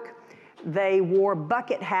York. They wore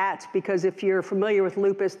bucket hats because if you're familiar with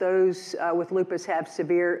lupus, those with lupus have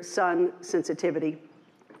severe sun sensitivity.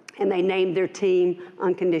 And they named their team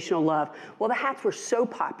Unconditional Love. Well, the hats were so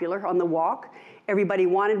popular on the walk, everybody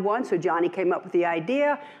wanted one, so Johnny came up with the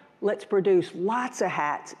idea, let's produce lots of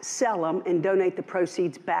hats, sell them, and donate the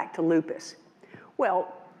proceeds back to lupus.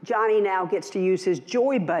 Well, Johnny now gets to use his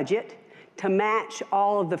Joy Budget to match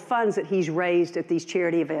all of the funds that he's raised at these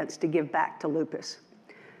charity events to give back to lupus.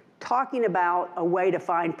 Talking about a way to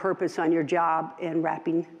find purpose on your job and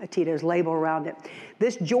wrapping a Tito's label around it.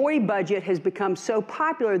 This Joy Budget has become so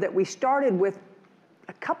popular that we started with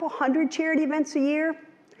a couple hundred charity events a year.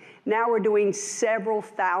 Now we're doing several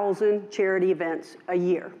thousand charity events a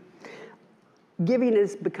year. Giving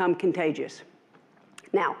has become contagious.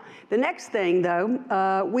 Now, the next thing,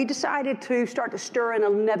 though, we decided to start to stir in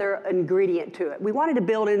another ingredient to it. We wanted to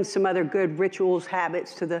build in some other good rituals,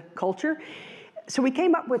 habits to the culture. So we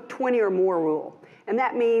came up with 20 or more rule. And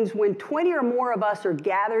that means when 20 or more of us are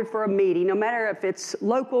gathered for a meeting, no matter if it's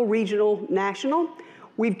local, regional, national,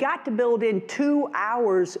 we've got to build in 2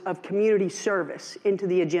 hours of community service into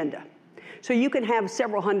the agenda. So you can have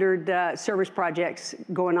several hundred service projects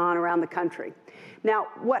going on around the country. Now,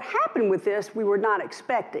 what happened with this, we were not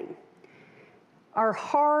expecting. Our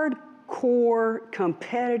hardcore,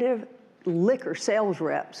 competitive liquor sales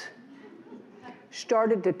reps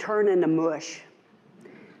started to turn into mush.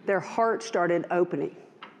 Their hearts started opening.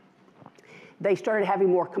 They started having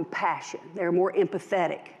more compassion. They were more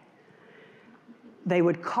empathetic. They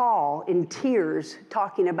would call in tears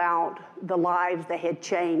talking about the lives they had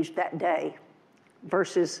changed that day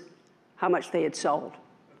versus how much they had sold.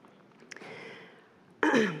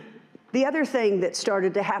 The other thing that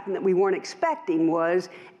started to happen that we weren't expecting was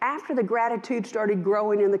after the gratitude started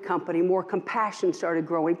growing in the company, more compassion started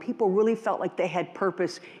growing, people really felt like they had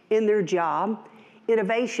purpose in their job.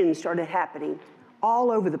 Innovation started happening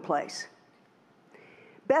all over the place.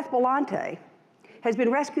 Beth Belante has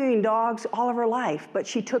been rescuing dogs all of her life, but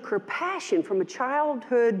she took her passion from her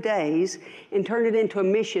childhood days and turned it into a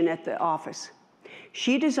mission at the office.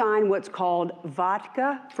 She designed what's called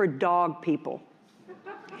Vodka for Dog People.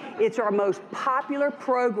 It's our most popular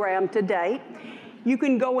program to date. You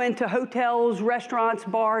can go into hotels, restaurants,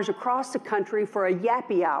 bars across the country for a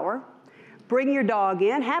yappy hour, bring your dog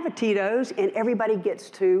in, have a Tito's, and everybody gets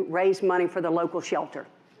to raise money for the local shelter.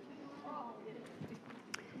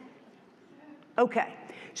 Okay,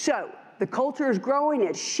 so the culture is growing,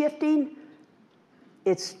 it's shifting,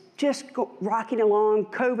 it's just rocking along,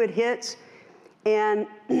 COVID hits, and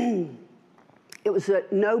it was a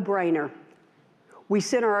no-brainer. We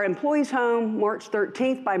sent our employees home March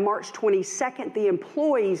 13th. By March 22nd, the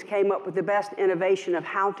employees came up with the best innovation of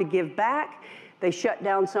how to give back. They shut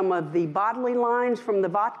down some of the bottling lines from the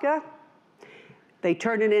vodka. They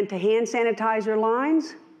turned it into hand sanitizer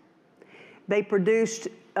lines. They produced,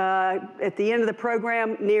 at the end of the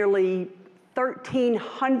program, nearly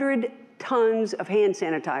 1,300 tons of hand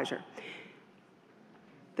sanitizer.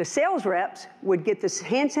 The sales reps would get this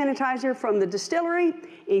hand sanitizer from the distillery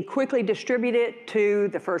and quickly distribute it to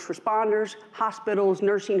the first responders, hospitals,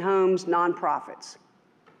 nursing homes, nonprofits.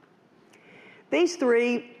 These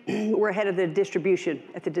three were head of the distribution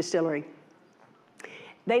at the distillery.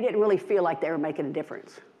 They didn't really feel like they were making a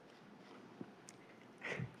difference.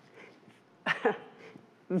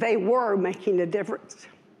 They were making a difference.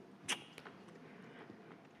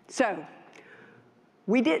 So,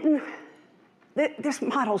 this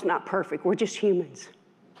model's not perfect. We're just humans.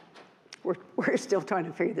 We're still trying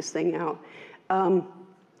to figure this thing out.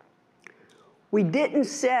 We didn't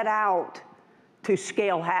set out to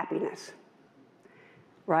scale happiness,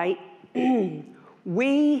 right?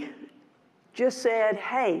 We just said,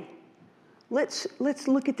 hey, let's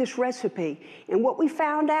look at this recipe. And what we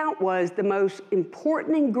found out was the most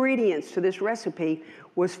important ingredients to this recipe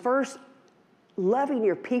was first loving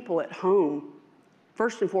your people at home.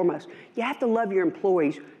 First and foremost, you have to love your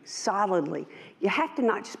employees solidly. You have to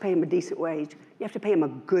not just pay them a decent wage, you have to pay them a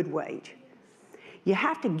good wage. You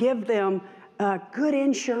have to give them good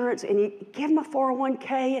insurance, and you give them a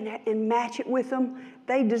 401k and match it with them.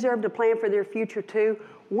 They deserve to plan for their future too.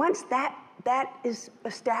 Once that is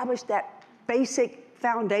established, that basic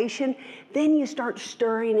foundation, then you start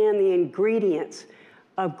stirring in the ingredients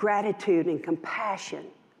of gratitude and compassion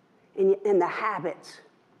and the habits.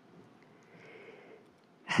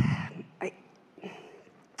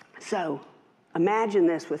 So, imagine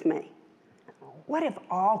this with me. What if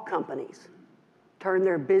all companies turned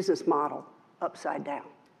their business model upside down?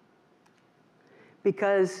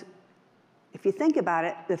 Because if you think about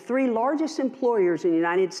it, the three largest employers in the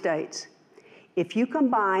United States, if you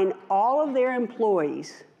combine all of their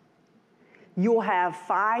employees, you'll have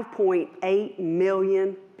 5.8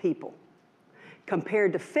 million people.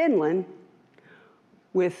 Compared to Finland,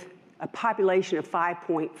 with a population of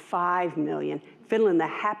 5.5 million, Finland, the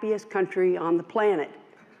happiest country on the planet,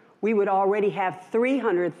 we would already have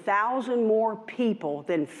 300,000 more people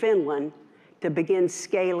than Finland to begin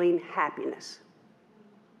scaling happiness.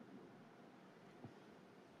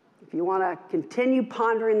 If you want to continue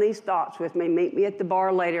pondering these thoughts with me, meet me at the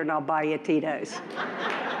bar later and I'll buy you a Tito's.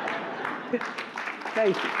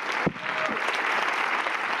 Thank you.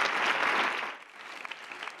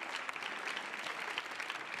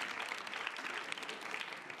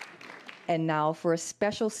 And now for a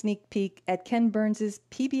special sneak peek at Ken Burns'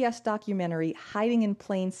 PBS documentary, Hiding in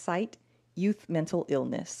Plain Sight, Youth Mental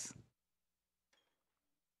Illness.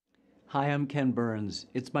 Hi, I'm Ken Burns.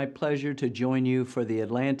 It's my pleasure to join you for the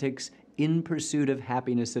Atlantic's In Pursuit of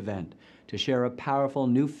Happiness event to share a powerful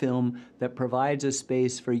new film that provides a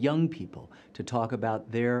space for young people to talk about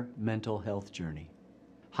their mental health journey.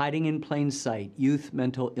 Hiding in Plain Sight, Youth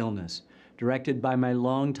Mental Illness, directed by my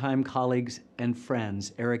longtime colleagues and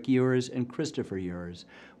friends, Eric Ewers and Christopher Ewers,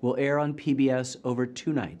 will air on PBS over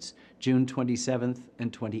 2 nights, June 27th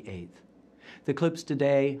and 28th. The clips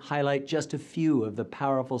today highlight just a few of the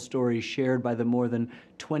powerful stories shared by the more than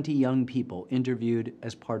 20 young people interviewed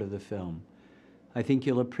as part of the film. I think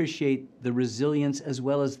you'll appreciate the resilience as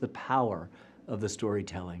well as the power of the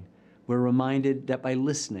storytelling. We're reminded that by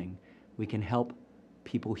listening, we can help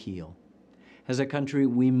people heal. As a country,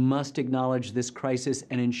 we must acknowledge this crisis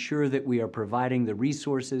and ensure that we are providing the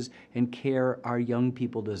resources and care our young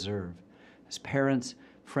people deserve. As parents,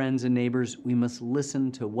 friends, and neighbors, we must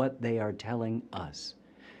listen to what they are telling us.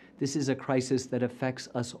 This is a crisis that affects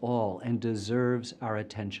us all and deserves our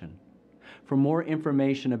attention. For more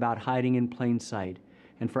information about Hiding in Plain Sight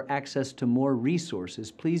and for access to more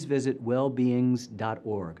resources, please visit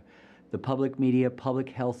wellbeings.org, the public media public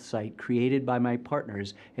health site created by my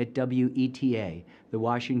partners at WETA, the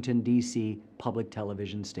Washington, D.C. public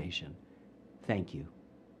television station. Thank you.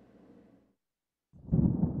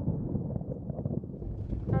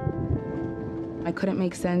 I couldn't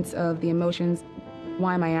make sense of the emotions.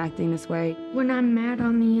 Why am I acting this way? When I'm mad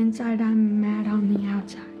on the inside, I'm mad on the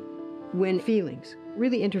outside. When feelings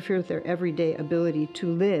really interfere with their everyday ability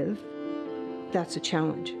to live, that's a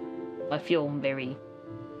challenge. I feel very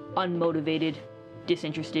unmotivated,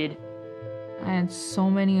 disinterested. I had so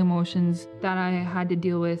many emotions that I had to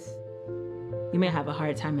deal with. You may have a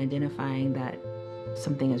hard time identifying that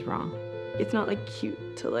something is wrong. It's not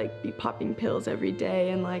cute to be popping pills every day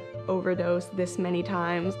and overdose this many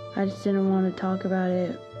times. I just didn't want to talk about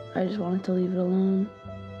it. I just wanted to leave it alone.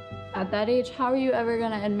 At that age, how are you ever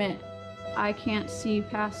going to admit, I can't see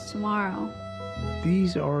past tomorrow?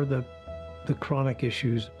 These are the chronic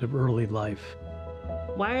issues of early life.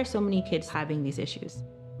 Why are so many kids having these issues?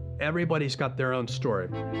 Everybody's got their own story.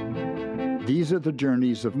 These are the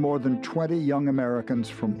journeys of more than 20 young Americans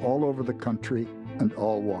from all over the country and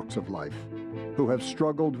all walks of life, who have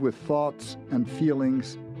struggled with thoughts and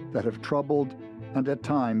feelings that have troubled and at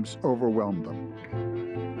times overwhelmed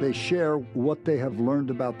them. They share what they have learned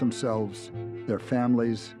about themselves, their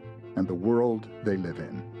families, and the world they live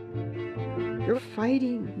in. You're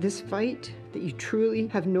fighting this fight that you truly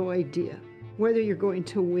have no idea whether you're going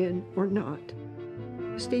to win or not.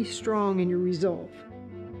 Stay strong in your resolve,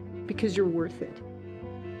 because you're worth it.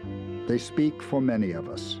 They speak for many of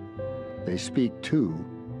us. They speak to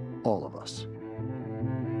all of us.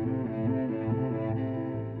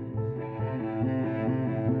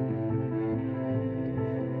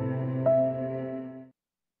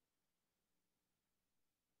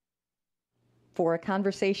 For a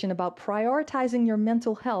conversation about prioritizing your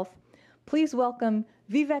mental health, please welcome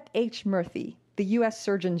Vivek H. Murthy, the U.S.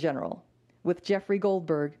 Surgeon General, with Jeffrey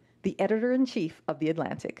Goldberg, the Editor-in-Chief of The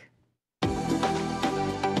Atlantic.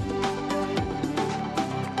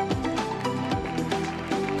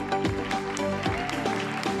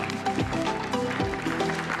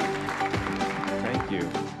 Thank you.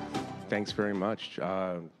 Thanks very much.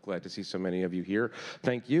 Glad to see so many of you here.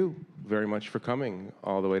 Thank you very much for coming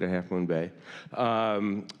all the way to Half Moon Bay.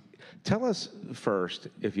 Tell us first,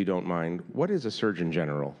 if you don't mind, what is a Surgeon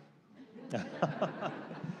General?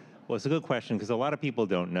 Well, it's a good question because a lot of people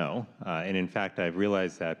don't know. And in fact, I've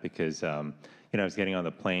realized that because I was getting on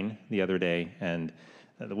the plane the other day and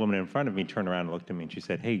the woman in front of me turned around and looked at me and she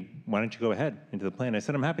said, "Hey, why don't you go ahead into the plane?" I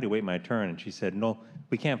said, "I'm happy to wait my turn." And she said, "No,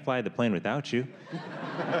 we can't fly the plane without you."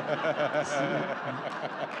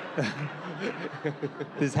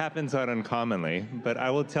 This happens not uncommonly, but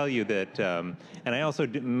I will tell you that, and I also,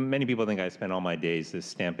 many people think I spend all my days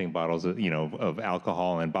just stamping bottles of, of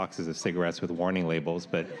alcohol and boxes of cigarettes with warning labels,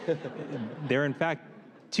 but there are in fact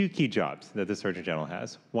two key jobs that the Surgeon General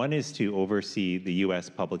has. One is to oversee the U.S.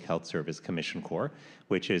 Public Health Service Commission Corps,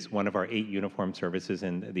 which is one of our 8 uniformed services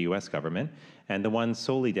in the U.S. government, and the one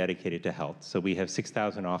solely dedicated to health. So we have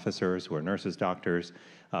 6,000 officers who are nurses, doctors,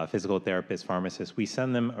 physical therapists, pharmacists. We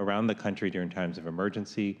send them around the country during times of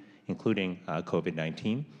emergency, including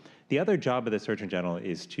COVID-19. The other job of the Surgeon General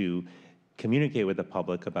is to communicate with the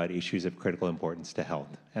public about issues of critical importance to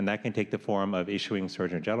health. And that can take the form of issuing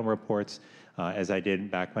Surgeon General reports, as I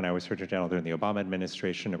did back when I was Surgeon General during the Obama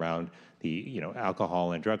administration around the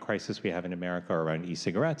alcohol and drug crisis we have in America, or around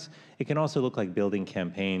e-cigarettes. It can also look like building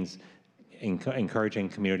campaigns, encouraging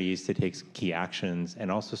communities to take key actions,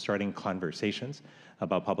 and also starting conversations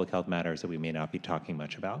about public health matters that we may not be talking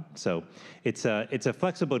much about. So it's a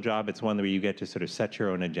flexible job. It's one where you get to sort of set your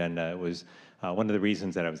own agenda. It was one of the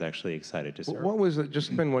reasons that I was actually excited to serve. What was it?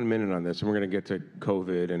 Just spend 1 minute on this, and we're going to get to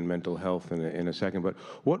COVID and mental health in a second. But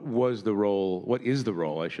what is the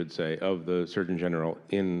role, I should say, of the Surgeon General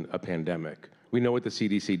in a pandemic? We know what the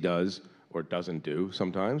CDC does or doesn't do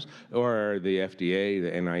sometimes, or the FDA,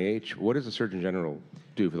 the NIH. What does the Surgeon General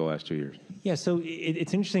do for the last 2 years? Yeah, so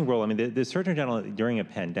it's an interesting role. I mean, the Surgeon General during a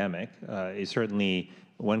pandemic is certainly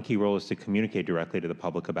one key role is to communicate directly to the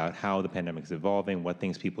public about how the pandemic is evolving, what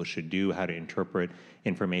things people should do, how to interpret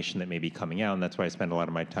information that may be coming out, and that's why I spend a lot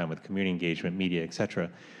of my time with community engagement, media, et cetera.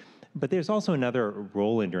 But there's also another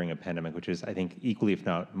role during a pandemic, which is, I think, equally, if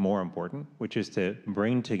not more important, which is to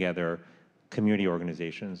bring together community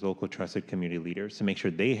organizations, local trusted community leaders, to make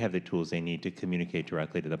sure they have the tools they need to communicate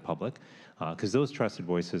directly to the public, because those trusted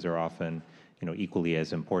voices are often equally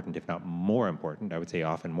as important, if not more important, I would say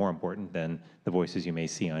often more important than the voices you may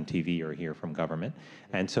see on TV or hear from government.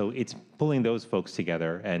 And so it's pulling those folks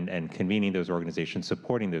together and convening those organizations,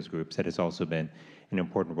 supporting those groups that has also been an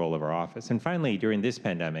important role of our office. And finally, during this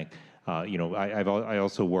pandemic, I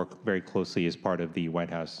also work very closely as part of the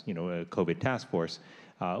White House, COVID task force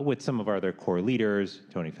with some of our other core leaders,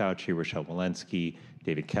 Tony Fauci, Rochelle Walensky,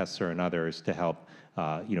 David Kessler, and others, to help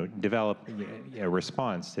develop a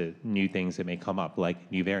response to new things that may come up, like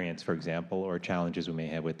new variants, for example, or challenges we may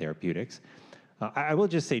have with therapeutics. I will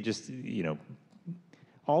just say,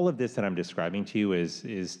 all of this that I'm describing to you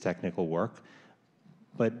is technical work,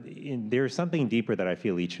 but there's something deeper that I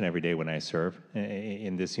feel each and every day when I serve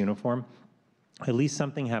in this uniform. At least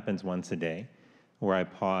something happens once a day where I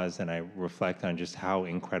pause and I reflect on just how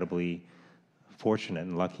incredibly fortunate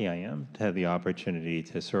and lucky I am to have the opportunity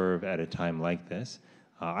to serve at a time like this.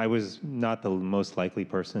 I was not the most likely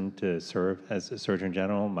person to serve as a Surgeon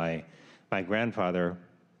General. My grandfather,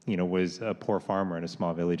 was a poor farmer in a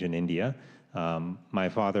small village in India. My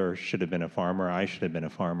father should have been a farmer. I should have been a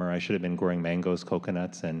farmer. I should have been growing mangoes,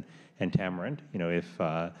 coconuts, and tamarind,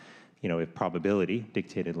 if probability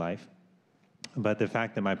dictated life. But the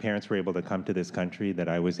fact that my parents were able to come to this country, that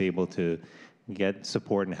I was able to get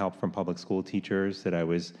support and help from public school teachers, that I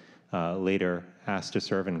was later asked to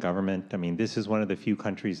serve in government. I mean, this is one of the few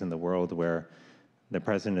countries in the world where the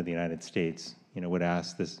President of the United States, would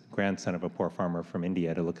ask this grandson of a poor farmer from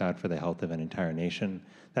India to look out for the health of an entire nation.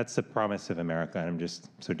 That's the promise of America, and I'm just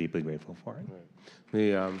so deeply grateful for it.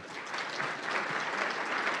 Right.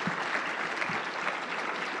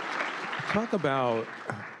 Talk about,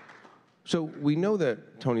 so we know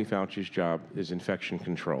that Tony Fauci's job is infection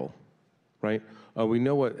control, right? We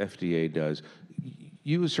know what FDA does.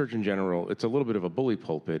 You as Surgeon General, it's a little bit of a bully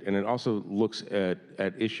pulpit, and it also looks at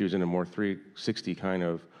issues in a more 360 kind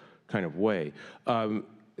of way.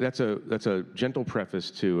 That's a gentle preface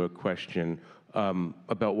to a question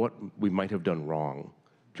about what we might have done wrong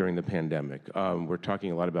during the pandemic. We're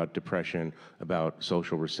talking a lot about depression, about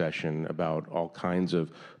social recession, about all kinds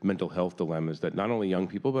of mental health dilemmas that not only young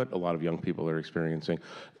people, but a lot of young people are experiencing.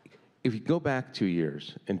 If you go back 2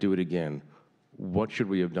 years and do it again, what should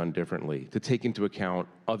we have done differently to take into account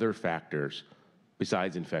other factors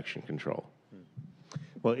besides infection control?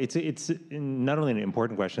 Well, it's not only an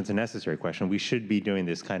important question, it's a necessary question. We should be doing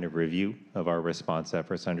this kind of review of our response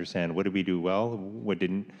efforts to understand what did we do well, what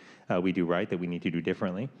didn't we do right that we need to do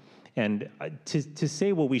differently. And to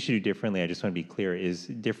say what we should do differently, I just want to be clear, is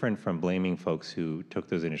different from blaming folks who took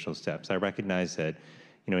those initial steps. I recognize that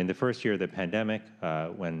in the first year of the pandemic,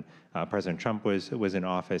 when President Trump was in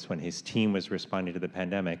office, when his team was responding to the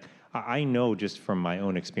pandemic, I know just from my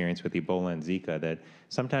own experience with Ebola and Zika that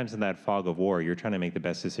sometimes in that fog of war, you're trying to make the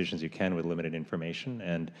best decisions you can with limited information,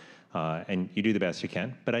 and you do the best you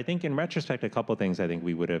can. But I think in retrospect, a couple of things I think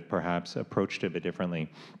we would have perhaps approached it a bit differently.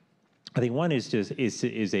 I think one is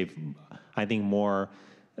I think more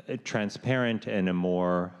transparent and a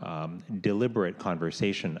more deliberate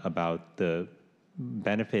conversation about the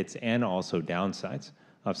benefits and also downsides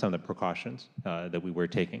of some of the precautions that we were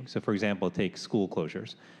taking. So for example, take school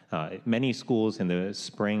closures. Many schools in the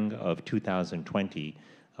spring of 2020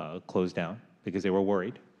 closed down because they were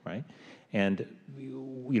worried, right? And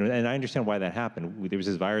and I understand why that happened. There was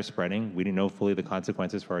this virus spreading. We didn't know fully the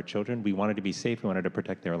consequences for our children. We wanted to be safe. We wanted to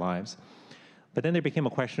protect their lives. But then there became a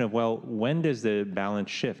question of, well, when does the balance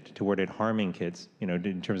shift toward it harming kids,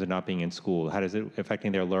 in terms of not being in school? How does it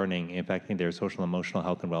affecting their learning, affecting their social, emotional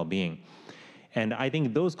health and well-being? And I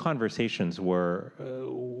think those conversations were,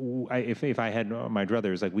 if I had my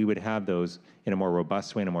druthers, we would have those in a more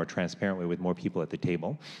robust way, in a more transparent way with more people at the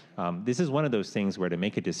table. This is one of those things where to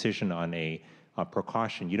make a decision on a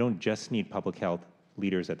precaution, you don't just need public health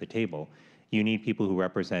leaders at the table. You need people who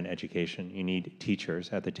represent education. You need teachers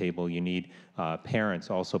at the table. You need parents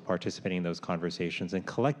also participating in those conversations. And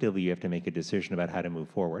collectively, you have to make a decision about how to move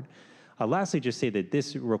forward. Lastly, just say that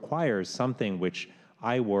this requires something which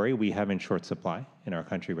I worry we have in short supply in our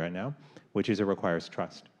country right now, which is it requires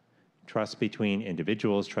trust. Trust between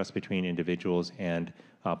individuals and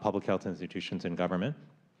public health institutions and government.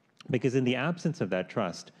 Because in the absence of that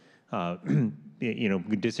trust,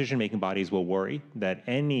 decision-making bodies will worry that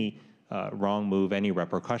any wrong move, any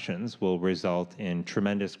repercussions will result in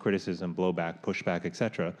tremendous criticism, blowback, pushback, et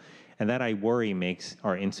cetera. And that, I worry, makes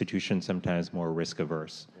our institutions sometimes more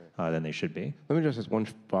risk-averse than they should be. Let me just ask one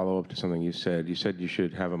follow-up to something you said. You said you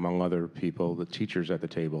should have, among other people, the teachers at the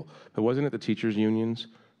table. But wasn't it the teachers' unions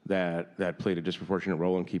that played a disproportionate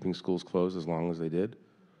role in keeping schools closed as long as they did?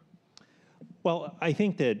 Well, I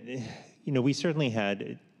think that, we certainly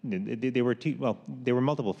had, there were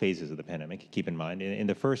multiple phases of the pandemic, keep in mind. In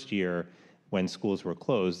the first year, when schools were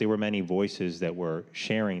closed, there were many voices that were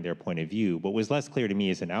sharing their point of view. What was less clear to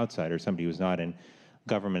me as an outsider, somebody who's not in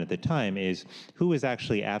government at the time, is who was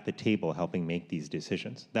actually at the table helping make these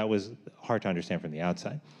decisions. That was hard to understand from the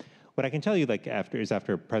outside. What I can tell you,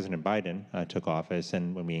 after President Biden took office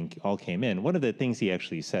and when we all came in, one of the things he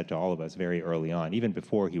actually said to all of us very early on, even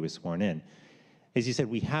before he was sworn in, is he said,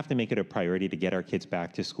 we have to make it a priority to get our kids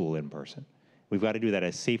back to school in person. We've got to do that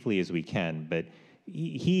as safely as we can. But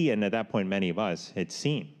he, and at that point, many of us had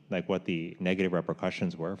seen what the negative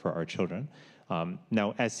repercussions were for our children.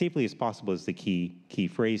 Now, as safely as possible is the key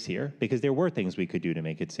phrase here, because there were things we could do to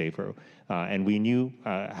make it safer, and we knew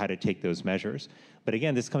how to take those measures. But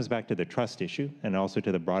again, this comes back to the trust issue and also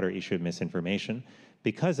to the broader issue of misinformation,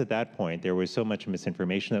 because at that point, there was so much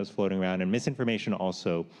misinformation that was floating around, and misinformation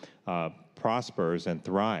also prospers and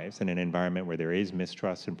thrives in an environment where there is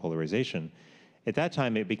mistrust and polarization. At that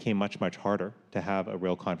time, it became much, much harder to have a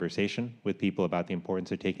real conversation with people about the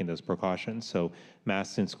importance of taking those precautions. So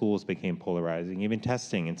masks in schools became polarizing. Even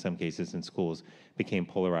testing in some cases in schools became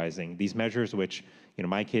polarizing. These measures which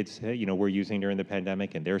my kids were using during the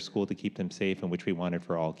pandemic in their school to keep them safe and which we wanted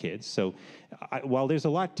for all kids. So while there's a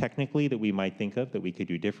lot technically that we might think of that we could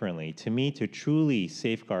do differently, to me, to truly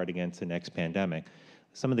safeguard against the next pandemic,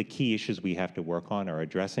 some of the key issues we have to work on are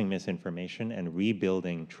addressing misinformation and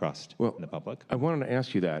rebuilding trust in the public. I wanted to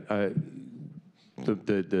ask you that.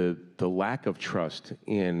 The lack of trust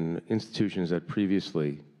in institutions that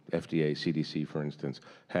previously, FDA, CDC, for instance,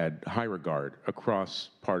 had high regard across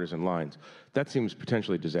partisan lines, that seems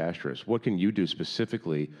potentially disastrous. What can you do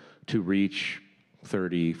specifically to reach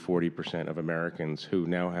 30, 40% of Americans who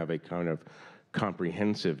now have a kind of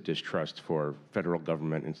comprehensive distrust for federal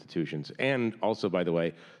government institutions and also, by the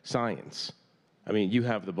way, science? I mean, you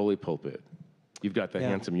have the bully pulpit. You've got the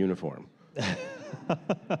handsome uniform.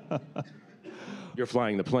 You're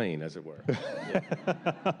flying the plane, as it were.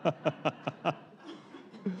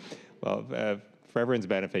 Well, for everyone's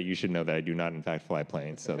benefit, you should know that I do not, in fact, fly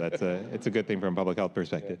planes. So it's a good thing from a public health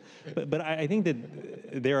perspective. But I think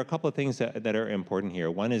that there are a couple of things that are important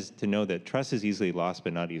here. One is to know that trust is easily lost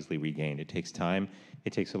but not easily regained. It takes time.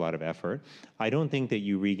 It takes a lot of effort. I don't think that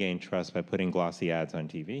you regain trust by putting glossy ads on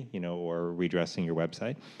TV, or redressing your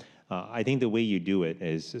website. I think the way you do it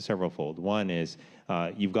is severalfold. One is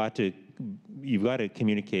you've got to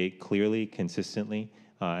communicate clearly, consistently,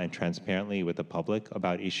 and transparently with the public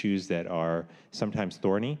about issues that are sometimes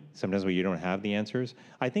thorny, sometimes where you don't have the answers.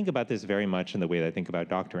 I think about this very much in the way that I think about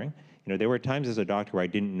doctoring. There were times as a doctor where I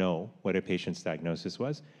didn't know what a patient's diagnosis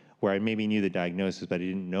was, where I maybe knew the diagnosis, but I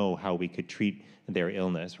didn't know how we could treat their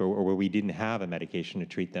illness, or where we didn't have a medication to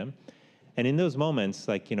treat them. And in those moments,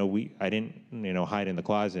 I didn't, hide in the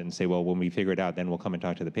closet and say, well, when we figure it out, then we'll come and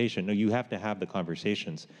talk to the patient. No, you have to have the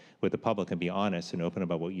conversations with the public and be honest and open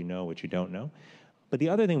about what you know, what you don't know. But the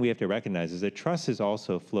other thing we have to recognize is that trust has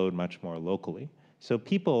also flowed much more locally. So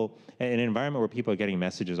people, in an environment where people are getting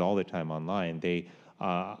messages all the time online, they,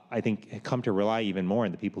 I think, come to rely even more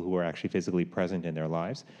on the people who are actually physically present in their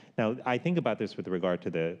lives. Now, I think about this with regard to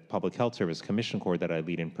the Public Health Service Commission Corps that I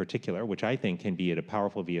lead in particular, which I think can be a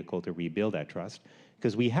powerful vehicle to rebuild that trust,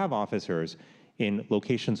 because we have officers in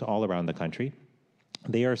locations all around the country.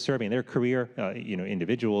 They are serving, they're career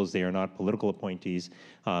individuals, they are not political appointees.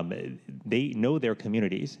 They know their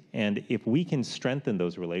communities, and if we can strengthen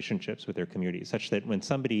those relationships with their communities such that when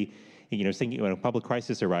somebody thinking, when a public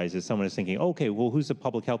crisis arises, someone is thinking, okay, well, who's a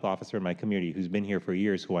public health officer in my community who's been here for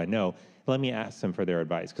years, who I know? Let me ask them for their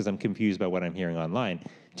advice because I'm confused by what I'm hearing online.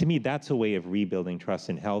 To me, that's a way of rebuilding trust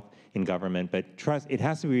in health, in government, but trust, it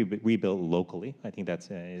has to be rebuilt locally. I think that's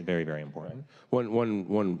very, very important.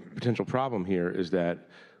 One potential problem here is that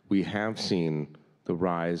we have seen the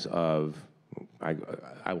rise of,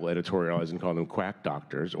 I will editorialize and call them quack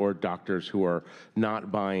doctors, or doctors who are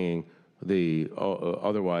not buying the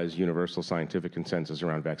otherwise universal scientific consensus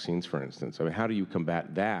around vaccines, for instance. I mean, how do you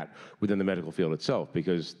combat that within the medical field itself?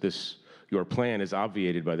 Because your plan is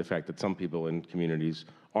obviated by the fact that some people in communities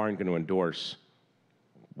aren't going to endorse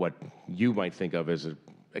what you might think of as an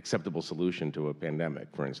acceptable solution to a pandemic,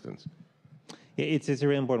 for instance. It's a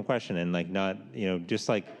really important question, and just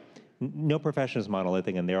like no profession is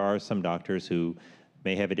monolithic, and there are some doctors who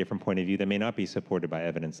may have a different point of view that may not be supported by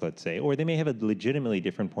evidence, let's say, or they may have a legitimately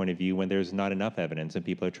different point of view when there's not enough evidence and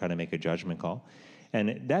people are trying to make a judgment call.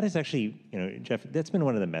 And that is actually, Jeff, that's been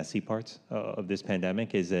one of the messy parts of this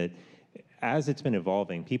pandemic, is that as it's been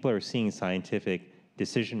evolving, people are seeing scientific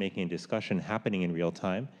decision-making and discussion happening in real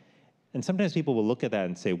time. And sometimes people will look at that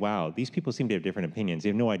and say, wow, these people seem to have different opinions. They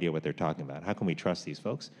have no idea what they're talking about. How can we trust these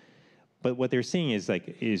folks? But what they're seeing is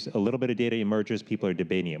a little bit of data emerges, people are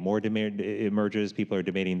debating it. More emerges, people are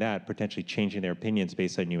debating that, potentially changing their opinions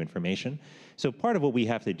based on new information. So part of what we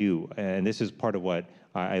have to do, and this is part of what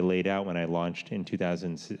I laid out when I launched in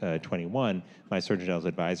 2021, my Surgeon General's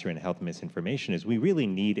Advisory on Health Misinformation, is we really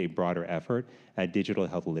need a broader effort at digital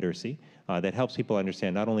health literacy that helps people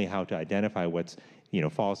understand not only how to identify what's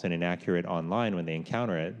false and inaccurate online when they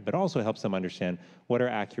encounter it, but also helps them understand what are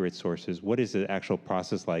accurate sources, what is the actual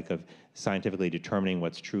process like of scientifically determining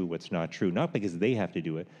what's true, what's not true, not because they have to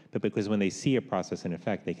do it, but because when they see a process in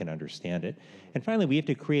effect, they can understand it. And finally, we have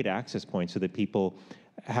to create access points so that people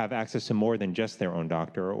have access to more than just their own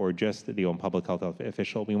doctor or just the own public health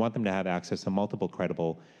official. We want them to have access to multiple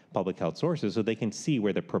credible public health sources so they can see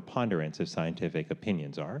where the preponderance of scientific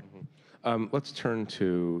opinions are. Let's turn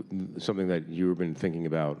to something that you've been thinking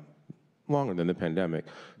about longer than the pandemic: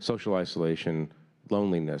 social isolation,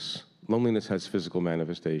 loneliness. Loneliness has physical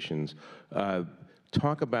manifestations.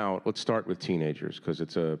 Talk about, let's start with teenagers, because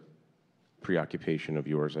it's a preoccupation of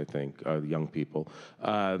yours, I think, young people.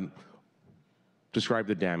 Describe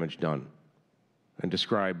the damage done, and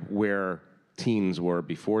describe where teens were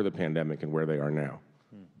before the pandemic and where they are now.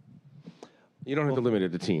 You don't have to limit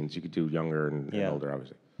it to teens. You could do younger and older,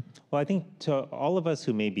 obviously. Well, I think to all of us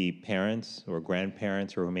who may be parents or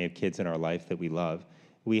grandparents or who may have kids in our life that we love,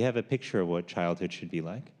 we have a picture of what childhood should be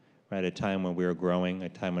like, right? A time when we're growing, a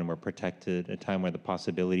time when we're protected, a time where the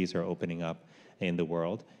possibilities are opening up in the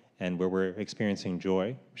world, and where we're experiencing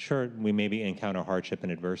joy. Sure, we maybe encounter hardship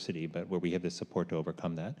and adversity, but where we have the support to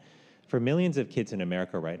overcome that. For millions of kids in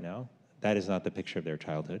America right now, that is not the picture of their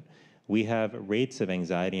childhood. We have rates of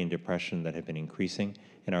anxiety and depression that have been increasing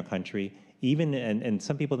in our country. Even, and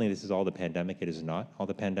some people think this is all the pandemic. It is not all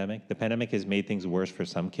the pandemic. The pandemic has made things worse for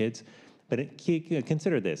some kids. But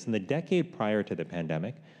consider this, in the decade prior to the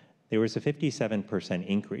pandemic, there was a 57%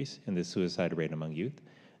 increase in the suicide rate among youth.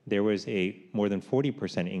 There was a more than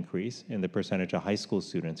 40% increase in the percentage of high school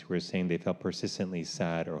students who were saying they felt persistently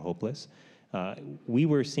sad or hopeless. We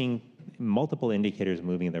were seeing multiple indicators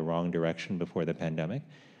moving in the wrong direction before the pandemic.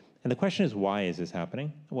 And the question is, why is this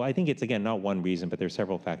happening? Well, I think it's, again, not one reason, but there's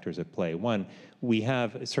several factors at play. One, we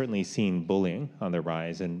have certainly seen bullying on the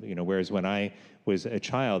rise. And, whereas when I was a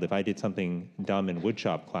child, if I did something dumb in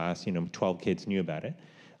woodshop class, 12 kids knew about it.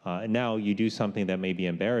 Now you do something that may be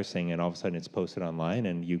embarrassing and all of a sudden it's posted online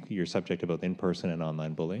and you're subject to both in-person and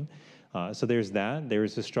online bullying. So there's that.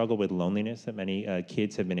 There's a struggle with loneliness that many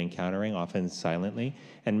kids have been encountering, often silently.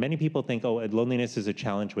 And many people think, oh, loneliness is a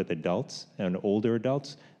challenge with adults and older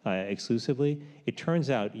adults exclusively. It turns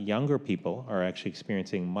out younger people are actually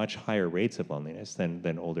experiencing much higher rates of loneliness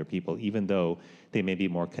than older people, even though they may be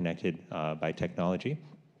more connected by technology.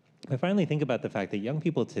 I finally think about the fact that young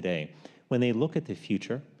people today, when they look at the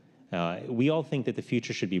future, we all think that the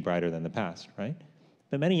future should be brighter than the past, right?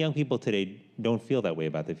 But many young people today don't feel that way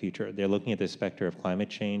about the future. They're looking at the specter of climate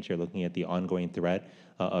change. They're looking at the ongoing threat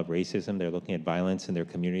of racism. They're looking at violence in their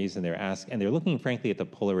communities, and they're looking, frankly, at the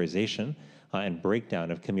polarization and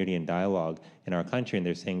breakdown of community and dialogue in our country. And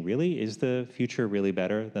they're saying, really, is the future really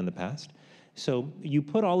better than the past? So you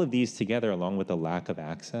put all of these together, along with the lack of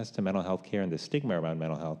access to mental health care and the stigma around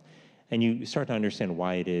mental health, and you start to understand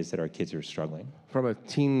why it is that our kids are struggling. From a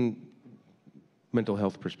teen mental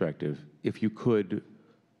health perspective, if you could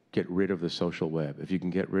get rid of the social web, if you can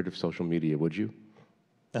get rid of social media, would you?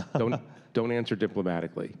 Don't answer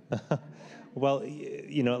diplomatically. Well,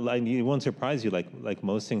 it won't surprise you, like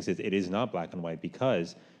most things, it is not black and white,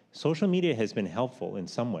 because social media has been helpful in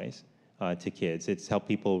some ways to kids. It's helped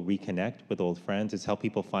people reconnect with old friends. It's helped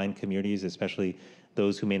people find communities, especially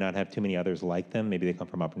those who may not have too many others like them. Maybe they come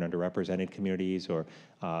from underrepresented communities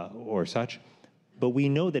or such. But we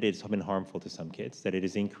know that it's been harmful to some kids, that it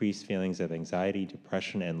has increased feelings of anxiety,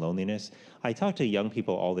 depression, and loneliness. I talk to young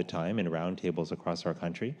people all the time in roundtables across our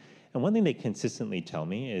country, and one thing they consistently tell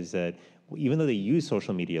me is that even though they use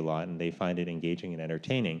social media a lot and they find it engaging and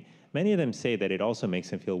entertaining, many of them say that it also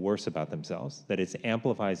makes them feel worse about themselves, that it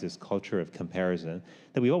amplifies this culture of comparison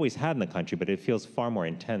that we've always had in the country, but it feels far more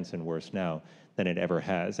intense and worse now than it ever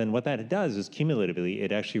has. And what that does is, cumulatively,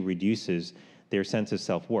 it actually reduces their sense of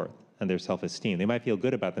self-worth and their self-esteem. They might feel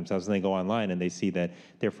good about themselves and they go online and they see that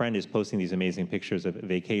their friend is posting these amazing pictures of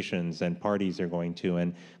vacations and parties they're going to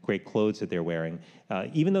and great clothes that they're wearing.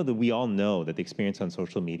 Even though we all know that the experience on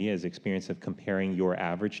social media is the experience of comparing your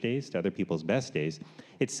average days to other people's best days,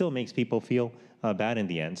 it still makes people feel bad in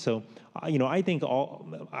the end. So, I think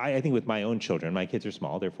with my own children, my kids are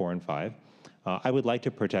small, they're 4 and 5, I would like to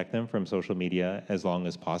protect them from social media as long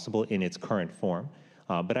as possible in its current form.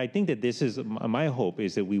 But I think that my hope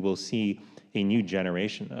is that we will see a new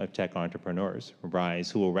generation of tech entrepreneurs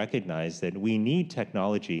rise who will recognize that we need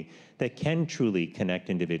technology that can truly connect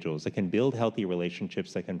individuals, that can build healthy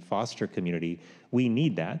relationships, that can foster community. We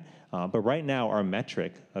need that. But right now, our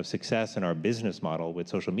metric of success in our business model with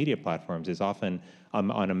social media platforms is often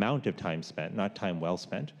on amount of time spent, not time well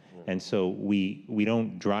spent. And so we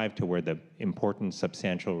don't drive toward the important,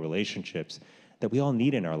 substantial relationships that we all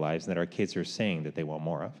need in our lives and that our kids are saying that they want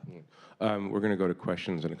more of. We're going to go to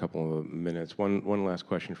questions in a couple of minutes. One last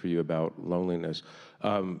question for you about loneliness.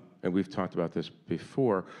 And we've talked about this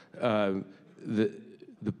before. The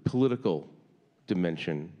political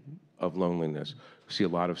dimension of loneliness. We see a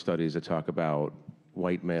lot of studies that talk about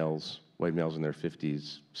white males in their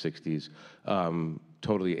 50s, 60s,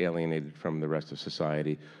 totally alienated from the rest of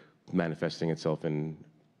society, manifesting itself in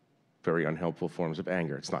very unhelpful forms of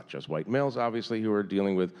anger. It's not just white males, obviously, who are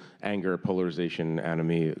dealing with anger, polarization,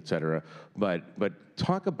 enemy, et cetera. But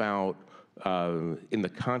talk about in the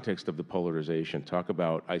context of the polarization, talk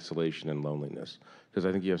about isolation and loneliness, because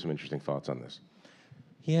I think you have some interesting thoughts on this.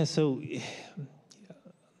 Yeah, so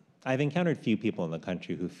I've encountered few people in the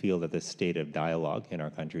country who feel that the state of dialogue in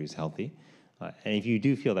our country is healthy. And if you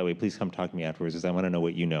do feel that way, please come talk to me afterwards, because I want to know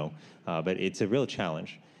what you know. But it's a real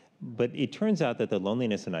challenge. But it turns out that the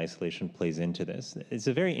loneliness and isolation plays into this. It's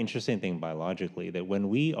a very interesting thing biologically, that when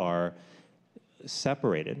we are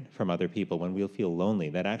separated from other people, when we feel lonely,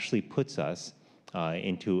 that actually puts us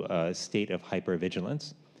into a state of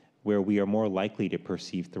hypervigilance, where we are more likely to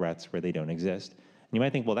perceive threats where they don't exist. And you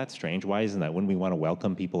might think, well, that's strange. Why isn't that? Wouldn't we want to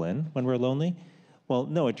welcome people in when we're lonely? Well,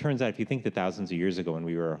 no, it turns out if you think that thousands of years ago when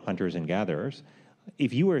we were hunters and gatherers,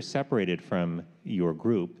 if you were separated from your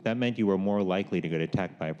group, that meant you were more likely to get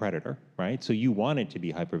attacked by a predator, right? So you wanted to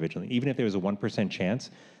be hypervigilant. Even if there was a 1% chance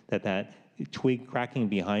that that twig cracking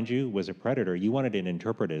behind you was a predator, you wanted to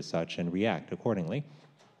interpret it as such and react accordingly.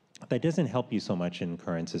 That doesn't help you so much in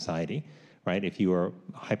current society, right? If you are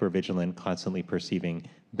hypervigilant, constantly perceiving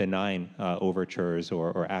benign overtures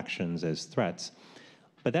or actions as threats.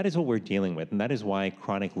 But that is what we're dealing with, and that is why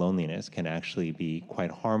chronic loneliness can actually be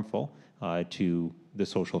quite harmful to the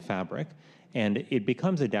social fabric. And it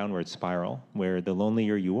becomes a downward spiral where the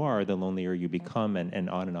lonelier you are, the lonelier you become, and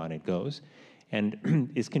on it goes.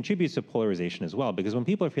 And it contributes to polarization as well, because when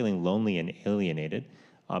people are feeling lonely and alienated,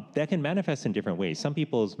 that can manifest in different ways. Some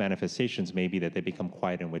people's manifestations may be that they become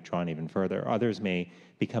quiet and withdrawn even further. Others may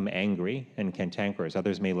become angry and cantankerous.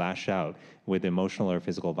 Others may lash out with emotional or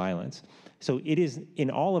physical violence. So it is in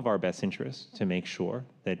all of our best interests to make sure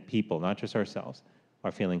that people, not just ourselves,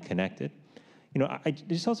 are feeling connected. You know, I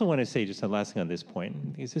just also want to say just the last thing on this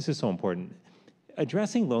point, because this is so important.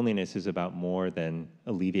 Addressing loneliness is about more than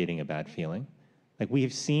alleviating a bad feeling. Like we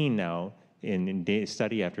have seen now in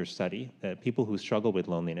study after study that people who struggle with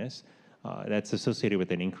loneliness, that's associated with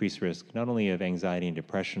an increased risk not only of anxiety and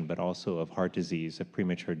depression, but also of heart disease, of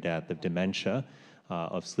premature death, of dementia,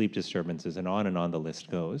 of sleep disturbances, and on the list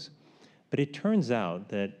goes. But it turns out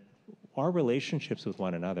that our relationships with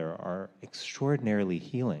one another are extraordinarily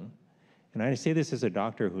healing. And I say this as a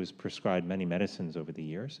doctor who's prescribed many medicines over the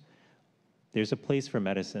years. There's a place for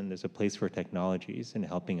medicine, there's a place for technologies in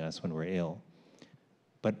helping us when we're ill.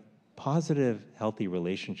 But positive, healthy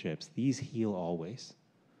relationships, these heal always.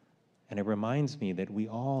 And it reminds me that we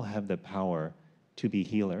all have the power to be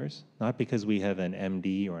healers, not because we have an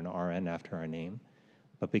MD or an RN after our name,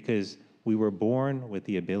 but because we were born with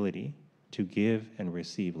the ability to give and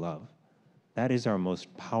receive love. That is our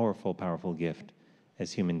most powerful, powerful gift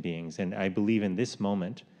as human beings. And I believe in this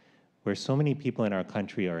moment, where so many people in our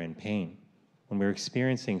country are in pain, when we're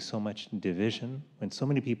experiencing so much division, when so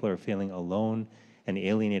many people are feeling alone and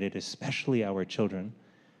alienated, especially our children,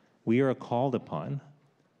 we are called upon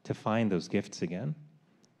to find those gifts again,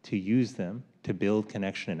 to use them to build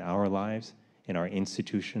connection in our lives, in our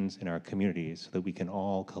institutions, in our communities, so that we can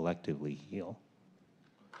all collectively heal.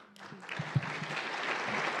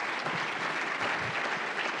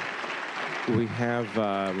 We have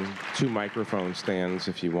 2 microphone stands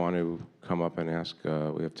if you want to come up and ask.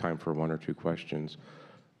 We have time for 1 or 2 questions.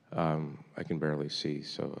 I can barely see,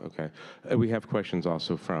 so okay. We have questions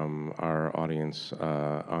also from our audience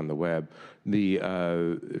on the web. The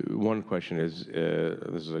one question is,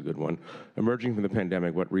 this is a good one. Emerging from the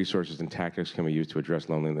pandemic, what resources and tactics can we use to address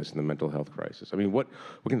loneliness and the mental health crisis? I mean, what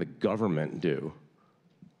can the government do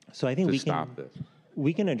to stop this?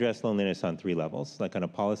 We can address loneliness on 3 levels, like on a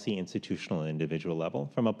policy, institutional, and individual level.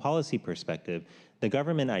 From a policy perspective, the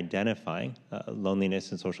government identifying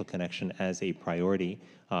loneliness and social connection as a priority,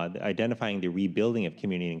 identifying the rebuilding of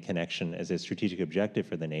community and connection as a strategic objective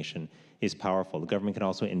for the nation is powerful. The government can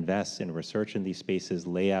also invest in research in these spaces,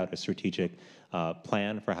 lay out a strategic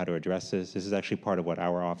plan for how to address this. This is actually part of what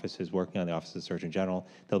our office is working on, the Office of the Surgeon General.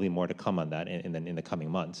 There'll be more to come on that in the coming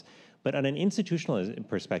months. But on an institutional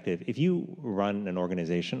perspective, if you run an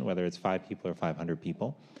organization, whether it's 5 people or 500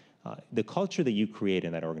 people, the culture that you create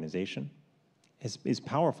in that organization is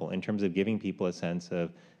powerful in terms of giving people a sense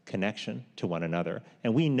of connection to one another.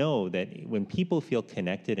 And we know that when people feel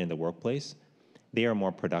connected in the workplace, they are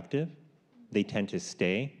more productive. They tend to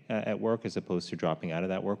stay at work as opposed to dropping out of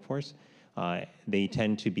that workforce. They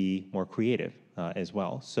tend to be more creative as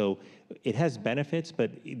well. So it has benefits, but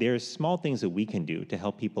there's small things that we can do to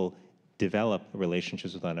help people develop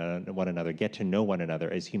relationships with one another, get to know one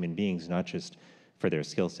another as human beings, not just for their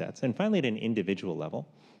skill sets. And finally, at an individual level,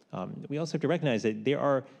 we also have to recognize that there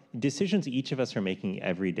are decisions each of us are making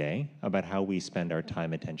every day about how we spend our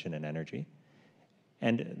time, attention, and energy.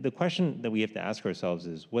 And the question that we have to ask ourselves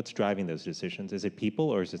is, what's driving those decisions? Is it people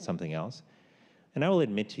or is it something else? And I will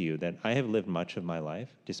admit to you that I have lived much of my life,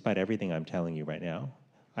 despite everything I'm telling you right now,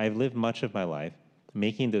 I have lived much of my life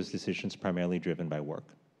making those decisions primarily driven by work,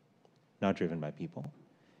 not driven by people.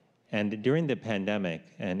 And during the pandemic,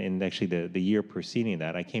 and in actually the year preceding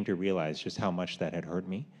that, I came to realize just how much that had hurt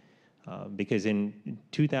me. Because in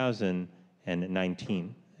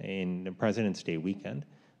 2019, in President's Day weekend,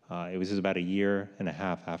 it was about a year and a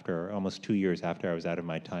half after, almost 2 years after I was out of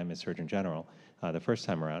my time as Surgeon General, the first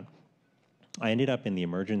time around, I ended up in the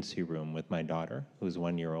emergency room with my daughter, who was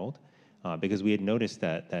 1 year old, because we had noticed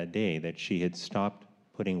that day that she had stopped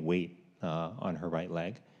putting weight on her right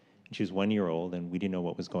leg. She was 1 year old, and we didn't know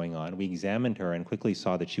what was going on. We examined her and quickly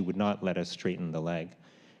saw that she would not let us straighten the leg.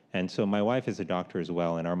 And so my wife is a doctor as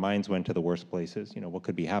well, and our minds went to the worst places. You know, what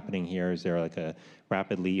could be happening here? Is there like a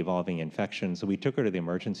rapidly evolving infection? So we took her to the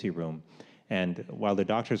emergency room. And while the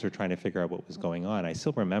doctors were trying to figure out what was going on, I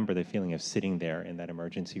still remember the feeling of sitting there in that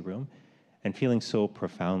emergency room and feeling so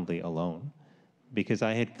profoundly alone. Because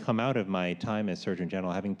I had come out of my time as Surgeon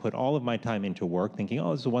General, having put all of my time into work, thinking,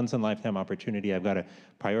 oh, this is a once-in-a-lifetime opportunity. I've got to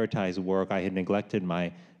prioritize work. I had neglected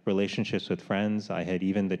my relationships with friends. I had,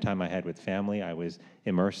 even the time I had with family, I was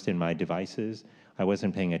immersed in my devices. I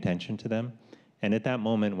wasn't paying attention to them. And at that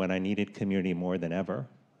moment, when I needed community more than ever,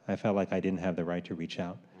 I felt like I didn't have the right to reach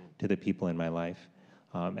out to the people in my life.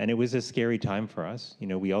 And it was a scary time for us. You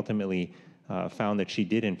know, we ultimately found that she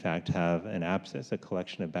did, in fact, have an abscess, a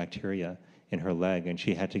collection of bacteria in her leg, and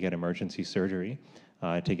she had to get emergency surgery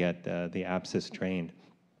to get the abscess drained.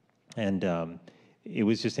 And it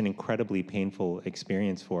was just an incredibly painful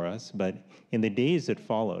experience for us. But in the days that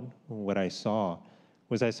followed, what I saw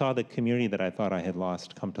was the community that I thought I had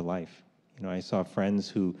lost come to life. You know, I saw friends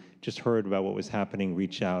who just heard about what was happening,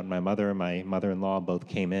 reach out. My mother and my mother-in-law both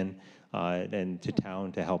came in and to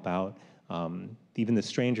town to help out. Even the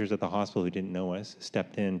strangers at the hospital who didn't know us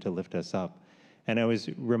stepped in to lift us up. And I was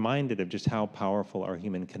reminded of just how powerful our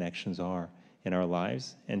human connections are in our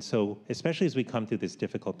lives. And so, especially as we come through this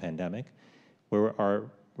difficult pandemic, where our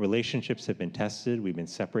relationships have been tested, we've been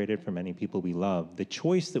separated from many people we love, the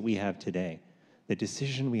choice that we have today, the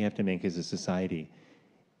decision we have to make as a society,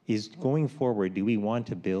 is going forward, do we want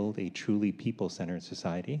to build a truly people-centered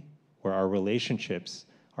society where our relationships,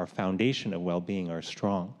 our foundation of well-being are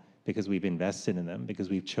strong because we've invested in them, because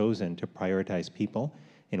we've chosen to prioritize people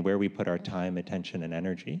and where we put our time, attention, and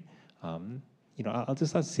energy. You know, I'll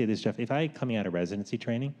just say this, Jeff. If I, coming out of residency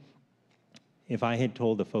training, if I had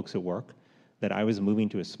told the folks at work that I was moving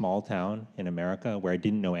to a small town in America where I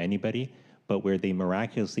didn't know anybody, but where they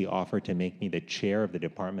miraculously offered to make me the chair of the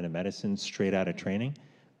Department of Medicine straight out of training,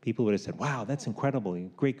 people would have said, wow, that's incredible,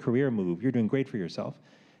 great career move, you're doing great for yourself.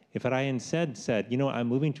 If I instead said, you know, I'm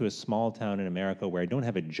moving to a small town in America where I don't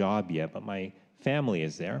have a job yet, but my family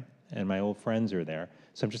is there, and my old friends are there,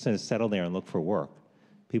 so I'm just going to settle there and look for work,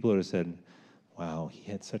 people would have said, wow,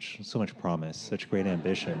 he had so much promise, such great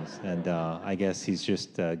ambitions, and I guess he's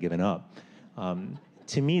just given up.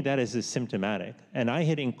 To me, that is symptomatic, and I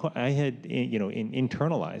had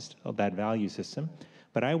internalized that value system,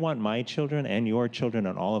 but I want my children and your children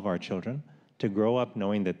and all of our children to grow up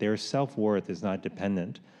knowing that their self-worth is not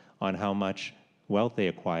dependent on how much wealth they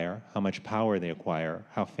acquire, how much power they acquire,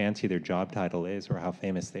 how fancy their job title is, or how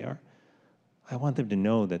famous they are. I want them to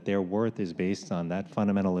know that their worth is based on that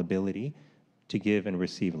fundamental ability to give and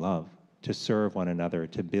receive love, to serve one another,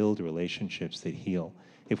 to build relationships that heal.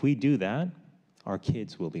 If we do that, our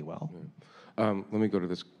kids will be well. Let me go to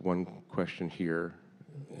this one question here,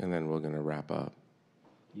 and then we're going to wrap up.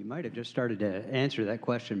 You might have just started to answer that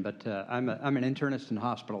question, but I'm an internist and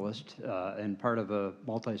hospitalist and part of a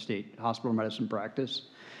multi-state hospital medicine practice.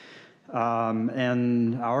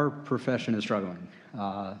 And our profession is struggling.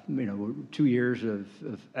 You know, 2 years of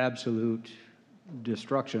absolute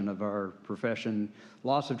destruction of our profession,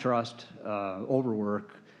 loss of trust,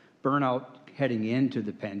 overwork, burnout heading into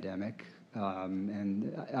the pandemic,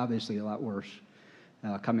 and obviously a lot worse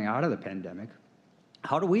coming out of the pandemic.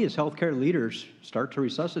 How do we as healthcare leaders start to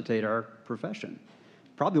resuscitate our profession?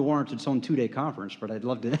 Probably warrants its own 2-day conference, but I'd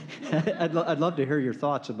love to I'd love to hear your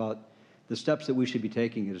thoughts about the steps that we should be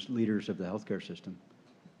taking as leaders of the healthcare system.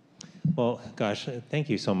 Well, gosh, thank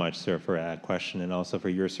you so much, sir, for that question and also for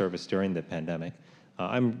your service during the pandemic.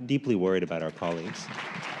 I'm deeply worried about our colleagues.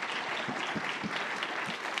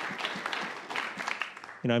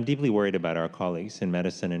 You know, I'm deeply worried about our colleagues in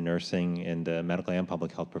medicine and nursing in the medical and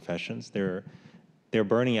public health professions. They're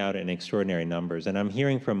burning out in extraordinary numbers, and I'm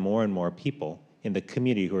hearing from more and more people in the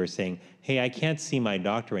community who are saying, hey, I can't see my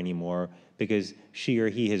doctor anymore because she or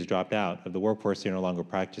he has dropped out of the workforce, they're no longer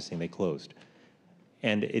practicing, they closed.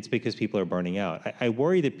 And it's because people are burning out. I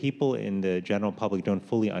worry that people in the general public don't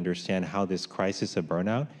fully understand how this crisis of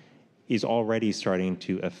burnout is already starting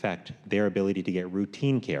to affect their ability to get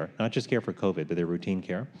routine care, not just care for COVID, but their routine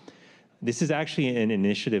care. This is actually an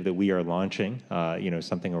initiative that we are launching,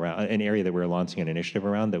 something around, an area that we're launching an initiative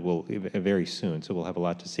around that will very soon, so we'll have a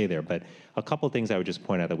lot to say there. But a couple of things I would just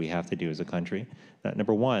point out that we have to do as a country.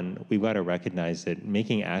 Number one, we've got to recognize that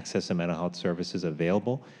making access to mental health services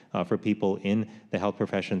available for people in the health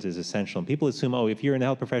professions is essential. And people assume, oh, if you're in the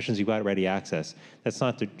health professions, you've got ready access. That's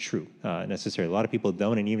not true necessarily. A lot of people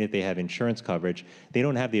don't, and even if they have insurance coverage, they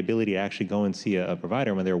don't have the ability to actually go and see a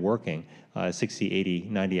provider when they're working 60, 80,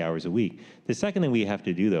 90 hours a week. The second thing we have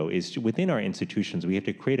to do, though, is within our institutions, we have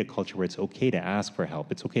to create a culture where it's okay to ask for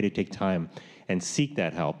help. It's okay to take time and seek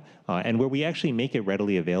that help, and where we actually make it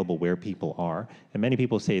readily available where people are. And many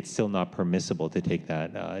people say it's still not permissible to take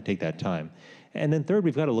that time. And then third,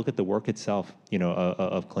 we've got to look at the work itself,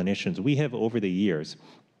 of clinicians. We have, over the years,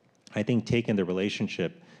 I think, taken the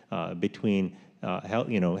relationship between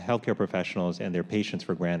healthcare professionals and their patients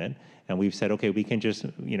for granted. And we've said, okay, we can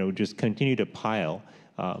just continue to pile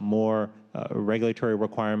more regulatory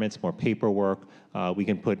requirements, more paperwork. We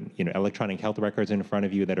can put electronic health records in front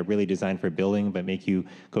of you that are really designed for billing, but make you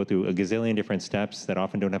go through a gazillion different steps that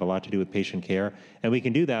often don't have a lot to do with patient care. And we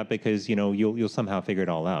can do that because you'll somehow figure it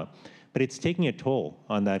all out. But it's taking a toll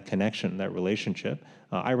on that connection, that relationship.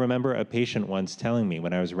 I remember a patient once telling me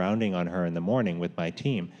when I was rounding on her in the morning with my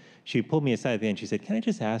team, she pulled me aside at the end. She said, "Can I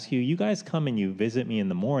just ask you, you guys come and you visit me in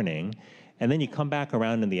the morning, and then you come back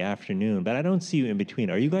around in the afternoon, but I don't see you in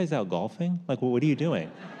between. Are you guys out golfing? Like, what are you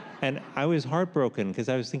doing?" And I was heartbroken because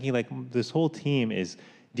I was thinking, like, this whole team is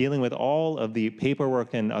dealing with all of the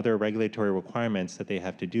paperwork and other regulatory requirements that they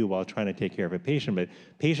have to do while trying to take care of a patient. But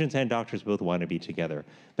patients and doctors both want to be together.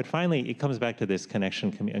 But finally, it comes back to this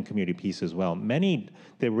connection and community piece as well.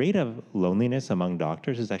 The rate of loneliness among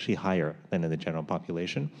doctors is actually higher than in the general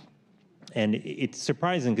population. And it's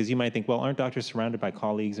surprising because you might think, well, aren't doctors surrounded by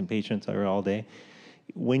colleagues and patients all day?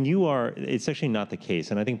 When you are, it's actually not the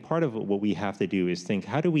case. And I think part of what we have to do is think,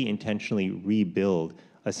 how do we intentionally rebuild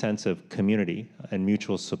a sense of community and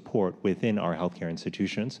mutual support within our healthcare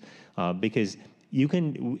institutions? Because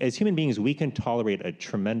as human beings, we can tolerate a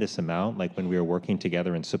tremendous amount, like when we are working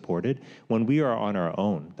together and supported. When we are on our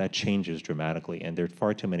own, that changes dramatically. And there are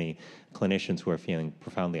far too many clinicians who are feeling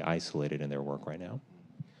profoundly isolated in their work right now.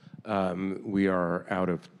 We are out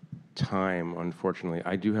of time, unfortunately.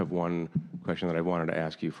 I do have one question that I wanted to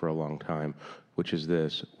ask you for a long time, which is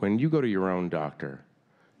this. When you go to your own doctor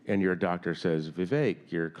and your doctor says, "Vivek,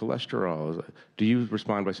 your cholesterol," do you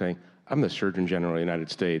respond by saying, "I'm the Surgeon General of the United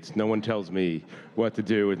States. No one tells me what to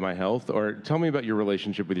do with my health"? Or tell me about your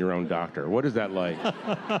relationship with your own doctor. What is that like?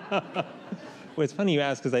 Well, it's funny you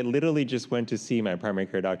ask, because I literally just went to see my primary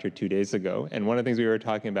care doctor 2 days ago, and one of the things we were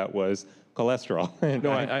talking about was cholesterol.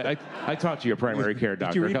 No, I talked to your primary care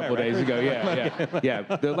doctor a couple of days ago. Yeah.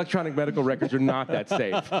 The electronic medical records are not that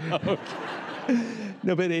safe. Okay.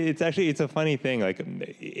 No, but it's a funny thing. Like,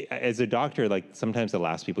 as a doctor, like, sometimes the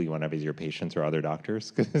last people you want to have is your patients or other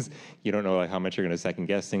doctors, because you don't know like how much you're going to second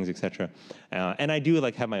guess things, etc. And I do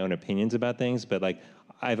have my own opinions about things, but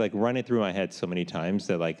I've run it through my head so many times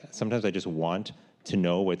that sometimes I just want to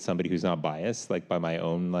know what somebody who's not biased, by my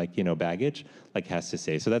own baggage, has to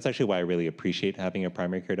say. So that's actually why I really appreciate having a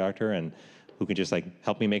primary care doctor and who can just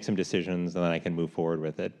help me make some decisions, and then I can move forward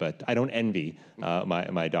with it. But I don't envy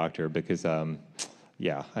my doctor because.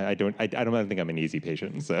 I don't think I'm an easy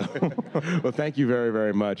patient. So, well, thank you very,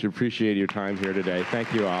 very much. Appreciate your time here today.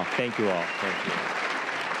 Thank you all. Thank you all. Thank you.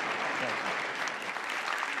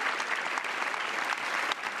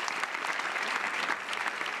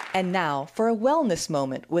 And now for a wellness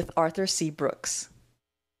moment with Arthur C. Brooks.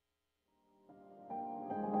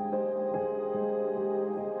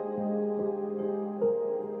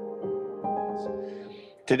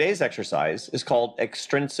 Today's exercise is called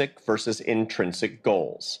extrinsic versus intrinsic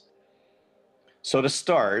goals. So to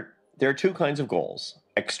start, there are two kinds of goals,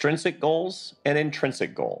 extrinsic goals and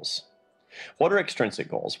intrinsic goals. What are extrinsic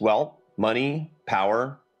goals? Well, money,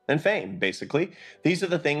 power, and fame, basically. These are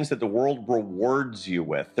the things that the world rewards you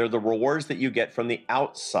with. They're the rewards that you get from the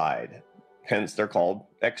outside. Hence, they're called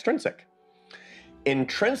extrinsic.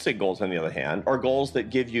 Intrinsic goals, on the other hand, are goals that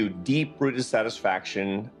give you deep-rooted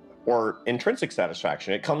satisfaction or intrinsic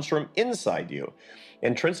satisfaction. It comes from inside you.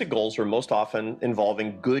 Intrinsic goals are most often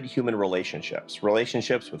involving good human relationships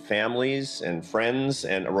with families and friends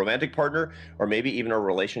and a romantic partner, or maybe even a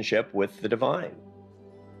relationship with the divine.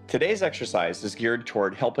 Today's exercise is geared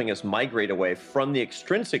toward helping us migrate away from the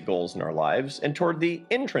extrinsic goals in our lives and toward the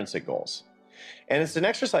intrinsic goals. And it's an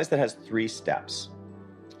exercise that has 3 steps.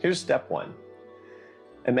 Here's step one.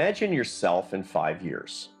 Imagine yourself in 5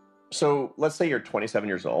 years. So let's say you're 27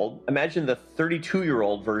 years old. Imagine the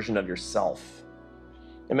 32-year-old version of yourself.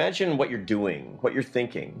 Imagine what you're doing, what you're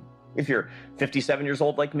thinking. If you're 57 years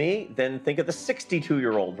old like me, then think of the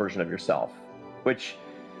 62-year-old version of yourself, which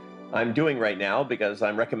I'm doing right now because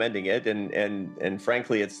I'm recommending it, and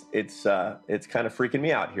frankly, it's kind of freaking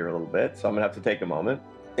me out here a little bit, so I'm gonna have to take a moment.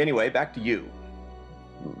 Anyway, back to you.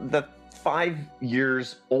 The 5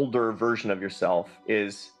 years older version of yourself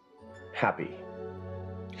is happy.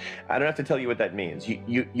 I don't have to tell you what that means.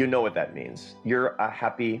 You know what that means. You're a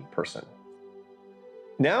happy person.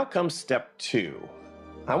 Now comes step two.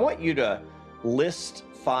 I want you to list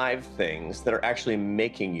 5 things that are actually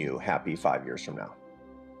making you happy 5 years from now.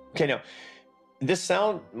 Okay, now, this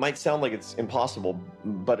might sound like it's impossible,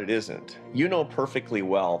 but it isn't. You know perfectly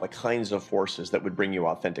well the kinds of forces that would bring you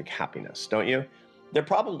authentic happiness, don't you? They're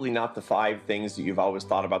probably not the 5 things that you've always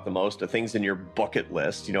thought about the most, the things in your bucket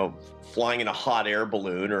list, you know, flying in a hot air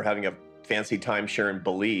balloon or having a fancy timeshare in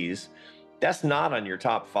Belize. That's not on your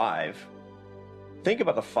top 5. Think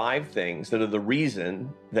about the 5 things that are the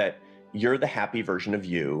reason that you're the happy version of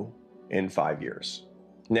you in 5 years.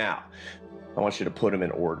 Now, I want you to put them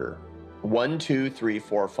in order. 1, 2, 3,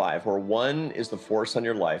 4, 5, where 1 is the force on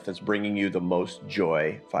your life that's bringing you the most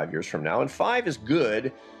joy 5 years from now, and 5 is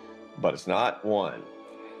good, but it's not 1.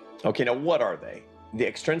 Okay, now what are they? The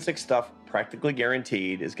extrinsic stuff, practically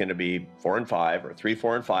guaranteed, is going to be 4 and 5, or 3,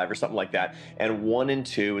 4, and 5, or something like that. And 1 and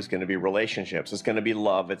 2 is going to be relationships. It's going to be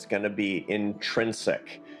love. It's going to be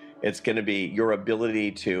intrinsic. It's going to be your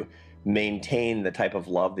ability to maintain the type of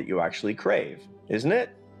love that you actually crave, isn't it?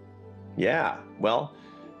 Yeah, well,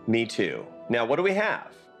 me too. Now, what do we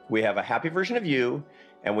have? We have a happy version of you,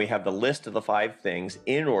 and we have the list of the 5 things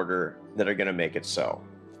in order that are going to make it so.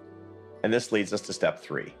 And this leads us to step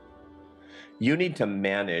 3. You need to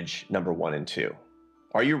manage number 1 and 2.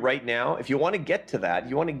 Are you right now? If you want to get to that,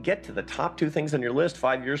 you want to get to the top 2 things on your list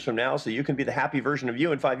 5 years from now so you can be the happy version of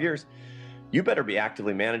you in 5 years, you better be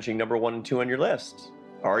actively managing number 1 and 2 on your list.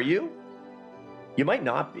 Are you? You might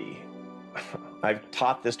not be. I've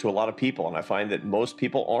taught this to a lot of people, and I find that most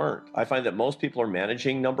people aren't. I find that most people are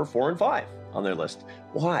managing number 4 and 5 on their list.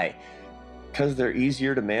 Why? Because they're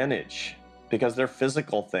easier to manage. Because they're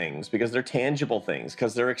physical things, because they're tangible things,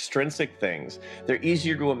 because they're extrinsic things. They're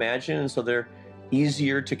easier to imagine, and so they're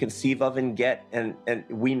easier to conceive of and get, and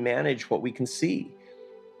we manage what we can see.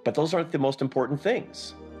 But those aren't the most important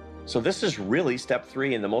things. So this is really step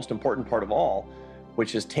 3 and the most important part of all,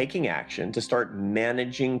 which is taking action to start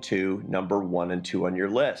managing to number 1 and 2 on your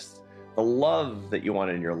list. The love that you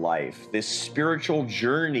want in your life, this spiritual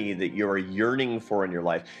journey that you're yearning for in your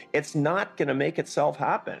life, it's not going to make itself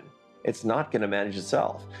happen. It's not going to manage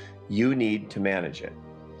itself. You need to manage it.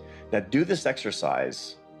 Now, do this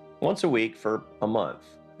exercise once a week for a month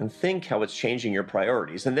and think how it's changing your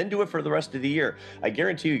priorities, and then do it for the rest of the year. I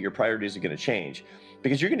guarantee you your priorities are going to change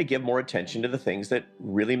because you're going to give more attention to the things that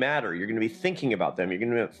really matter. You're going to be thinking about them. You're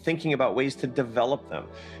going to be thinking about ways to develop them.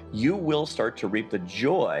 You will start to reap the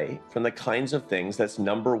joy from the kinds of things that's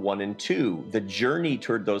number 1 and 2. The journey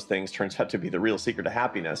toward those things turns out to be the real secret to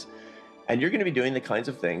happiness. And you're going to be doing the kinds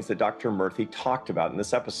of things that Dr. Murthy talked about in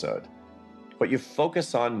this episode. What you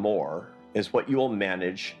focus on more is what you will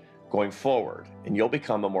manage going forward, and you'll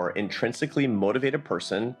become a more intrinsically motivated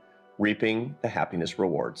person, reaping the happiness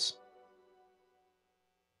rewards.